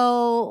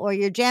show or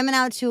you're jamming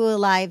out to a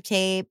live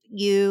tape.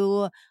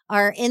 You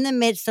are in the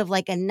midst of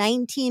like a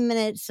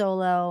 19-minute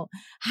solo.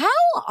 How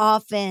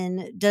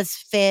often does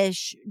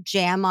Fish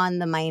jam on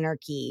the minor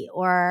key,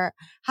 or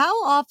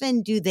how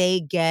often do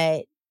they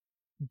get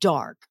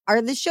dark?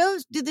 Do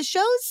the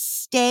shows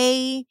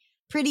stay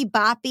pretty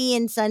boppy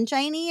and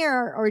sunshiny,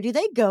 or do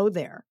they go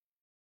there?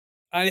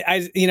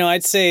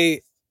 I'd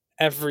say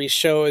every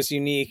show is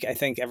unique. I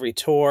think every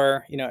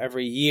tour,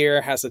 every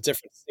year has a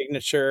different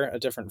signature, a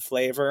different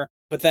flavor.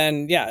 But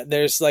then, yeah,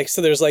 there's like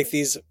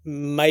these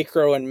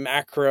micro and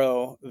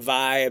macro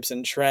vibes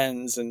and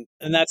trends, and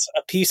that's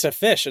a piece of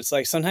Fish. It's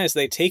like sometimes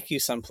they take you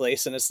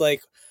someplace and it's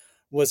like,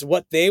 was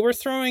what they were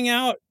throwing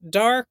out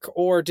dark,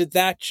 or did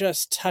that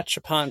just touch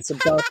upon some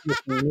darkness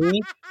in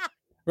me?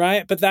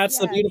 Right. But that's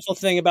the beautiful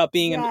thing about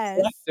being in the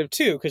collective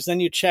too, because then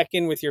you check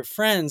in with your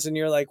friends and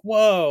you're like,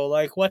 whoa,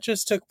 like what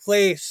just took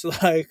place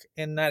like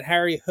in that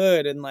Harry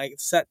Hood and like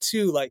set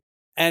 2, like,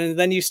 and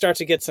then you start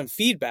to get some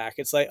feedback.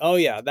 It's like, oh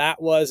yeah,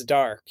 that was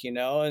dark,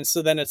 and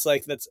so then it's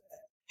like, that's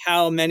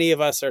how many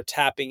of us are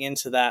tapping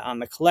into that on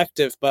the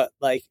collective, but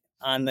like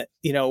on the,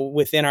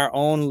 within our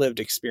own lived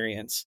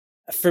experience.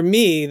 For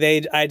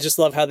me, I just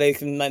love how they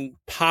can then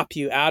pop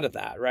you out of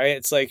that, right?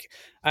 It's like,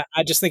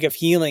 I just think of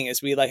healing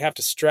as we like have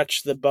to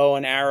stretch the bow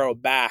and arrow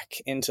back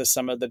into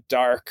some of the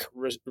dark,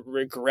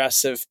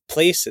 regressive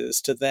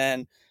places to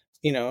then,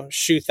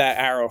 shoot that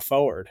arrow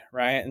forward,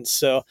 right? And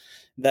so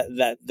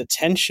that the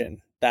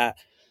tension that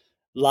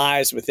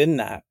lies within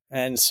that.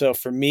 And so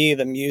for me,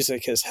 the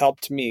music has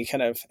helped me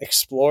kind of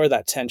explore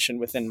that tension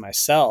within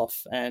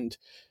myself and,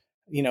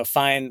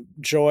 find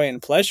joy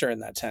and pleasure in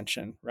that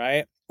tension,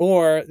 right?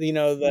 Or,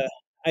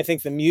 I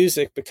think the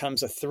music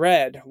becomes a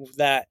thread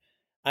that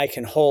I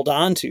can hold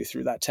on to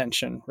through that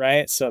tension,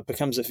 right? So it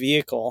becomes a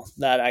vehicle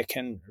that I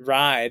can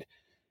ride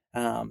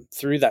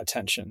through that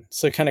tension.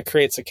 So it kind of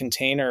creates a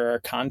container or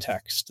a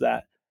context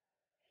that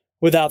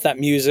without that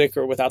music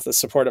or without the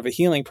support of a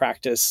healing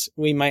practice,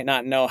 we might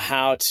not know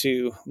how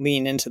to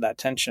lean into that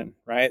tension,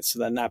 right? So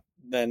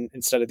then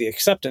instead of the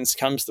acceptance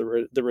comes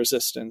the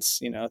resistance,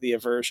 the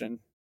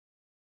aversion.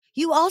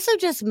 You also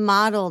just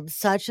modeled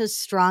such a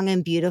strong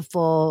and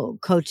beautiful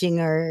coaching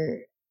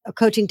or a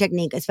coaching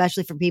technique,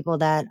 especially for people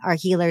that are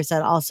healers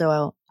that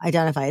also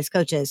identify as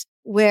coaches,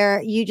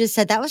 where you just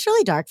said, that was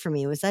really dark for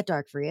me. Was that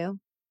dark for you?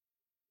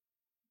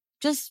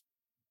 Just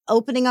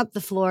opening up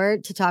the floor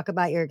to talk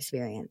about your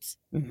experience.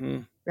 Mm-hmm.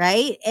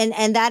 Right.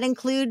 And that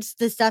includes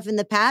the stuff in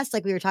the past,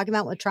 like we were talking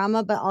about with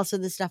trauma, but also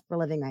the stuff we're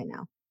living right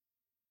now.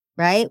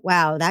 Right.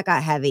 Wow. That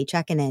got heavy.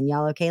 Checking in.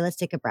 Y'all okay? Let's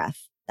take a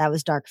breath. That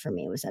was dark for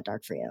me. Was that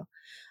dark for you?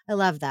 I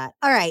love that.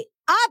 All right.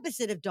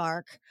 Opposite of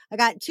dark. I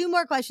got 2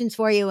 more questions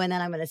for you, and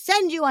then I'm going to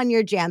send you on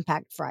your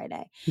jam-packed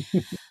Friday.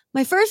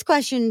 My first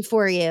question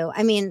for you,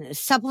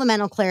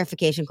 supplemental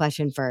clarification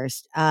question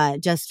first,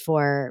 just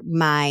for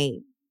my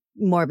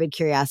morbid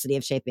curiosity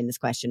of shaping this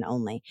question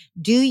only.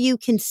 Do you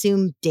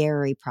consume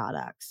dairy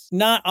products?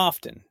 Not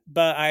often,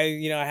 but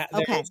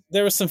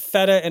there was some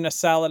feta in a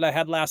salad I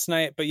had last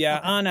night, but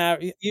yeah,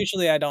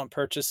 usually I don't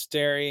purchase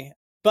dairy.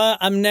 But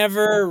I'm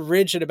never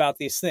rigid about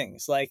these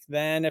things. Like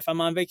then if I'm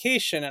on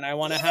vacation and I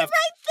want to have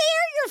right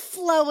there, you're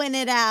flowing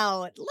it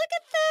out. Look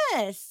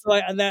at this. So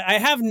I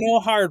have no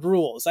hard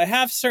rules. I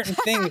have certain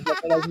things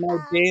that are like my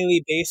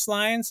daily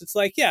baselines. It's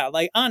like, yeah,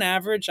 like on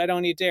average, I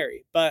don't eat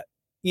dairy, but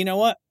you know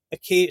what?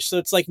 So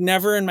it's like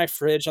never in my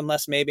fridge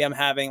unless maybe I'm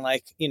having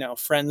like,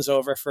 friends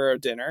over for a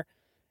dinner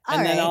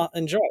and then I'll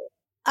enjoy it.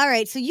 All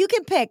right. So you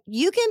can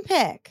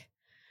pick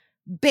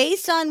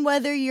based on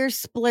whether you're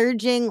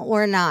splurging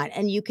or not.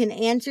 And you can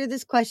answer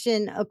this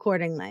question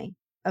accordingly.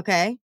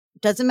 Okay.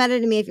 Doesn't matter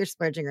to me if you're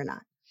splurging or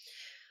not.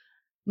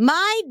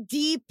 My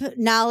deep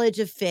knowledge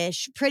of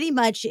fish pretty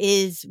much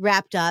is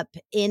wrapped up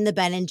in the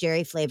Ben and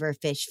Jerry flavor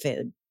fish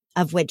food,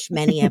 of which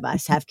many of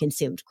us have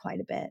consumed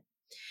quite a bit.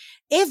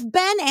 If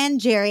Ben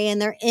and Jerry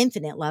and their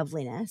infinite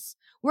loveliness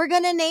were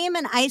going to name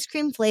an ice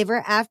cream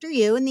flavor after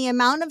you and the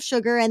amount of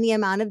sugar and the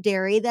amount of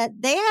dairy that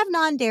they have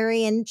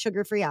non-dairy and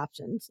sugar-free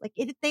options,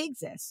 they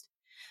exist.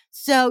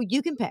 So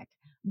you can pick.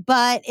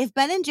 But if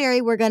Ben and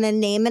Jerry were going to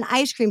name an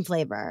ice cream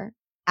flavor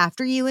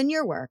after you and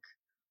your work,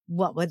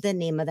 what would the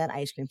name of that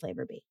ice cream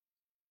flavor be?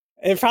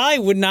 It probably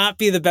would not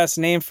be the best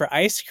name for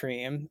ice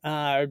cream.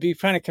 It would be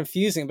kind of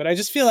confusing, but I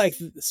just feel like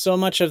so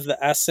much of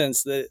the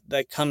essence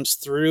that comes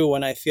through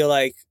when I feel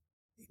like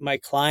my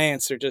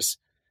clients are just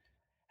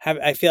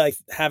I feel like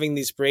having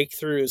these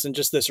breakthroughs and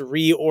just this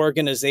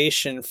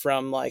reorganization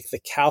from like the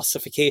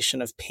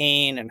calcification of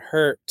pain and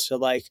hurt to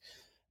like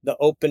the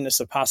openness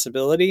of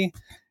possibility.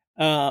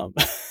 Um,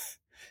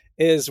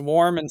 is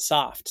warm and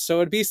soft. So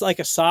it'd be like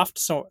a soft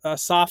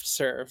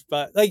serve,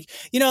 but like,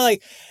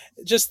 like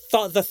just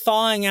the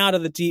thawing out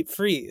of the deep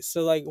freeze.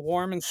 So like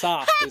warm and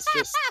soft is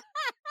just.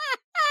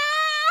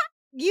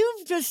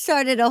 You've just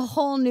started a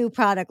whole new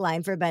product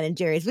line for Ben &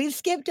 Jerry's. We've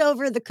skipped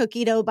over the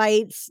cookie dough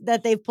bites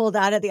that they've pulled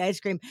out of the ice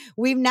cream.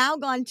 We've now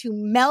gone to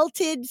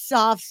melted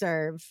soft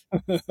serve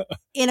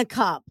in a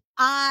cup.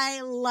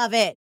 I love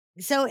it.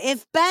 So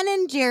if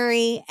Ben &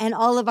 Jerry and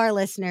all of our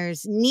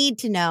listeners need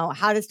to know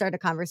how to start a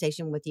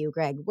conversation with you,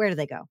 Greg, where do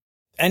they go?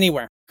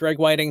 Anywhere.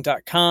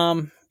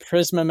 GregWhiting.com,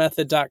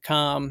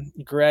 PrismaMethod.com,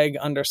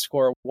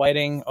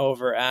 Greg_Whiting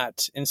over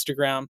at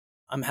Instagram.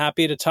 I'm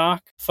happy to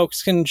talk.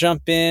 Folks can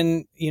jump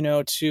in,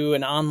 to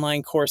an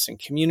online course and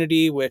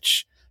community,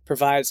 which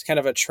provides kind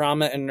of a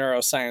trauma and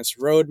neuroscience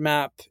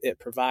roadmap. It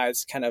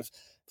provides kind of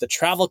the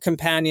travel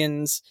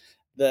companions.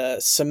 The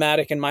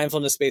somatic and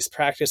mindfulness-based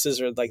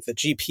practices are like the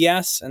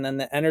GPS, and then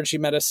the energy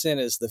medicine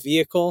is the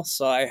vehicle.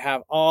 So I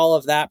have all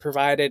of that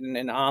provided in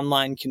an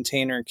online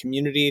container and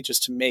community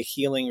just to make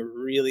healing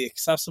really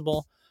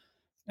accessible.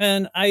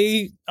 And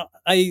I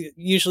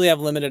usually have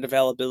limited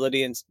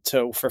availability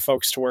for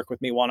folks to work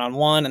with me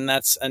one-on-one, and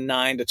that's a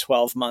 9 to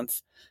 12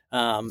 month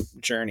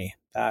journey.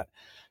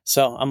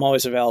 So I'm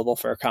always available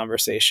for a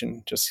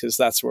conversation, just because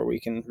that's where we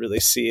can really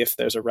see if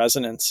there's a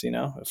resonance,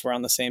 if we're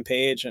on the same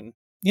page. And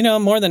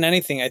more than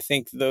anything, I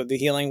think the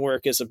healing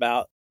work is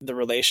about the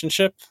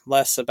relationship,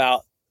 less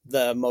about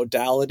the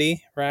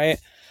modality, right?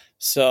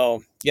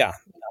 So yeah,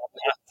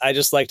 I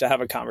just like to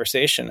have a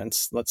conversation and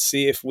let's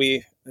see if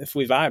we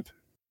vibe.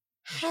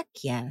 Heck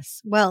yes.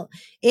 Well,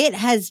 it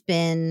has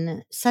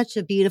been such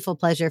a beautiful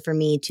pleasure for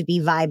me to be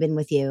vibing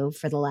with you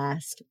for the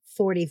last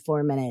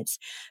 44 minutes.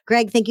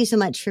 Greg, thank you so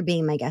much for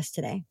being my guest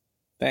today.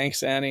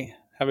 Thanks, Annie.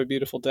 Have a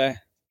beautiful day.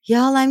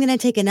 Y'all, I'm going to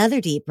take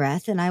another deep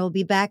breath, and I will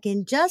be back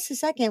in just a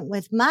second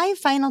with my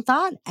final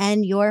thought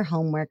and your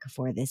homework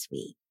for this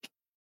week.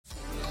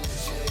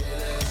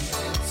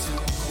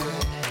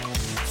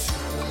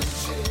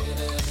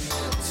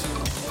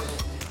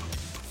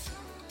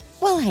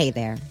 Well, hey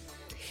there.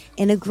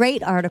 In a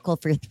great article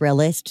for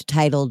Thrillist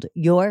titled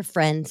Your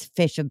Friend's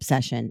Fish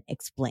Obsession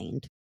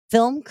Explained,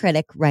 film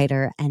critic,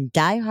 writer, and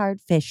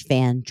diehard fish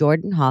fan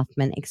Jordan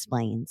Hoffman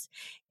explains,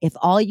 if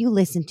all you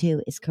listen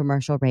to is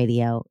commercial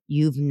radio,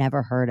 you've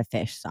never heard a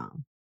Fish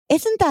song.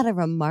 Isn't that a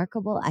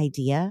remarkable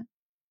idea?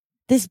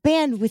 This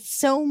band with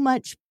so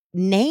much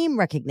name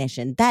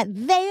recognition, that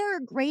their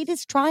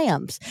greatest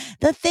triumphs,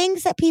 the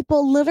things that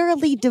people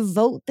literally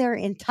devote their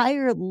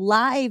entire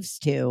lives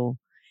to,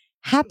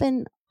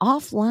 happen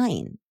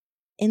offline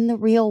in the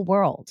real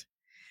world.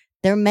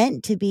 They're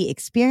meant to be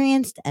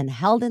experienced and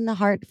held in the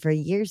heart for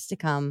years to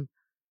come.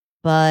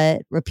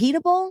 But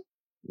repeatable?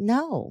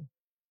 No.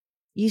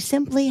 You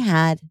simply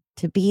had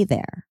to be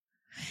there.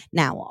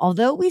 Now,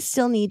 although we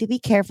still need to be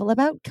careful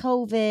about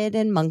COVID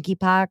and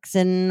monkeypox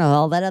and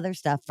all that other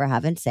stuff, for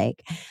heaven's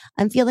sake,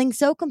 I'm feeling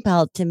so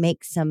compelled to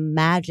make some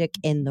magic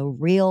in the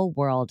real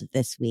world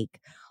this week,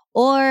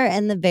 or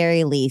in the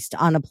very least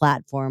on a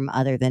platform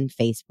other than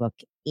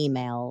Facebook,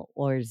 email,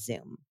 or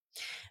Zoom.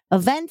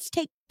 Events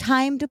take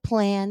time to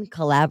plan,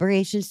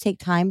 collaborations take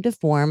time to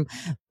form,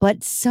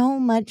 but so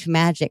much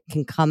magic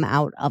can come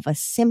out of a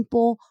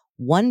simple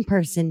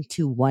one-person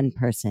to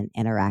one-person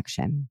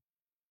interaction.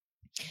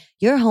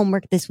 Your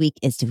homework this week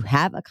is to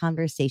have a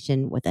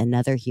conversation with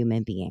another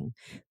human being.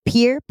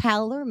 Peer,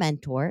 pal, or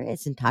mentor,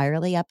 it's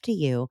entirely up to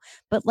you,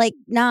 but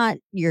not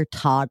your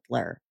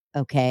toddler,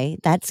 okay?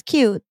 That's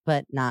cute,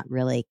 but not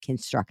really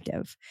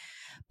constructive.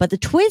 But the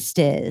twist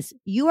is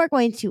you are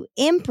going to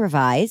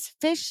improvise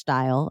fish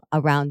style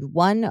around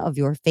one of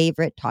your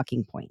favorite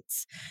talking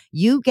points.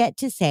 You get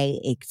to say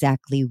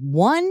exactly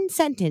one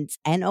sentence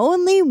and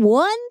only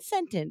one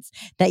sentence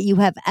that you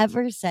have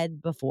ever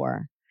said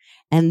before,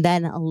 and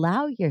then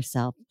allow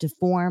yourself to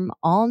form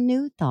all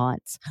new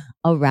thoughts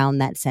around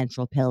that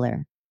central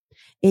pillar.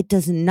 It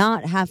does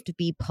not have to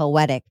be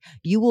poetic.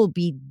 You will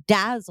be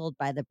dazzled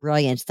by the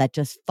brilliance that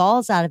just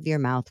falls out of your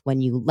mouth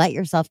when you let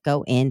yourself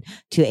go in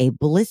to a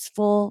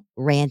blissful,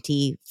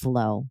 ranty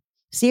flow.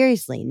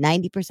 Seriously,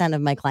 90%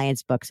 of my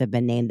clients' books have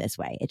been named this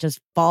way. It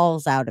just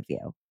falls out of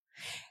you.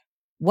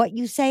 What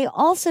you say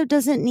also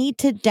doesn't need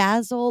to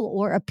dazzle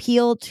or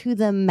appeal to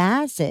the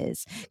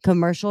masses,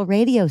 commercial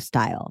radio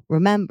style.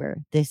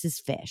 Remember, this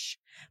is fish.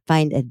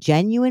 Find a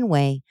genuine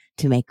way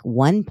to make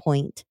one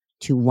point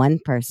to one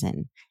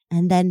person.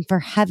 And then, for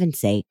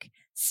heaven's sake,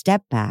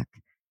 step back,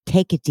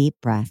 take a deep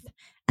breath,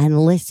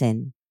 and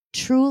listen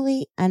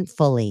truly and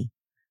fully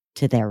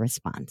to their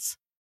response.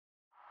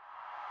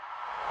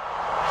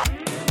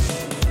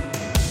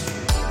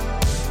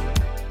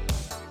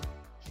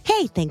 Hey,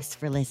 Hey, thanks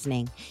for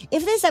listening.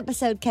 If this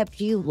episode kept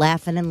you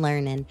laughing and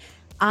learning,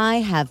 I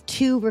have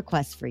 2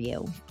 requests for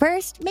you.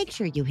 First, make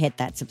sure you hit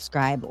that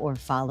subscribe or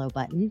follow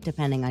button,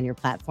 depending on your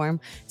platform,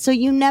 so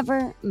you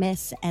never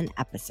miss an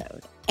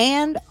episode.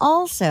 And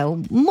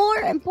also, more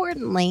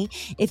importantly,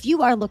 if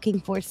you are looking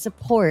for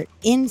support,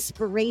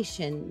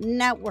 inspiration,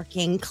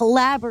 networking,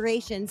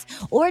 collaborations,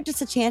 or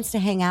just a chance to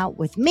hang out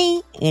with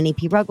me, Annie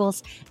P.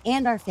 Ruggles,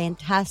 and our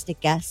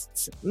fantastic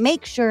guests,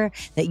 make sure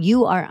that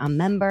you are a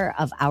member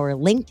of our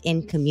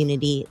LinkedIn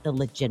community, The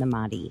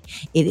Legitimati.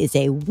 It is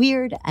a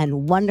weird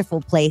and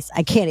wonderful place.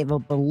 I can't even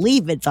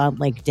believe it's on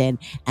LinkedIn,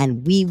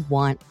 and we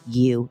want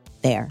you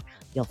there.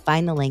 You'll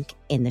find the link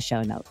in the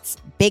show notes.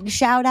 Big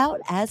shout out,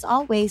 as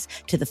always,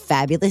 to the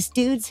fabulous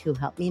dudes who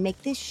helped me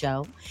make this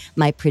show.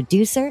 My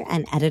producer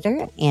and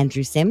editor,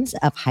 Andrew Sims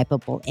of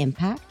Hypable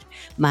Impact.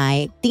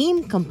 My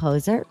theme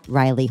composer,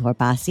 Riley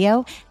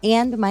Horbasio.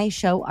 And my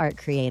show art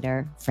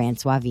creator,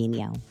 Francois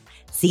Vigneault.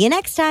 See you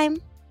next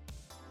time.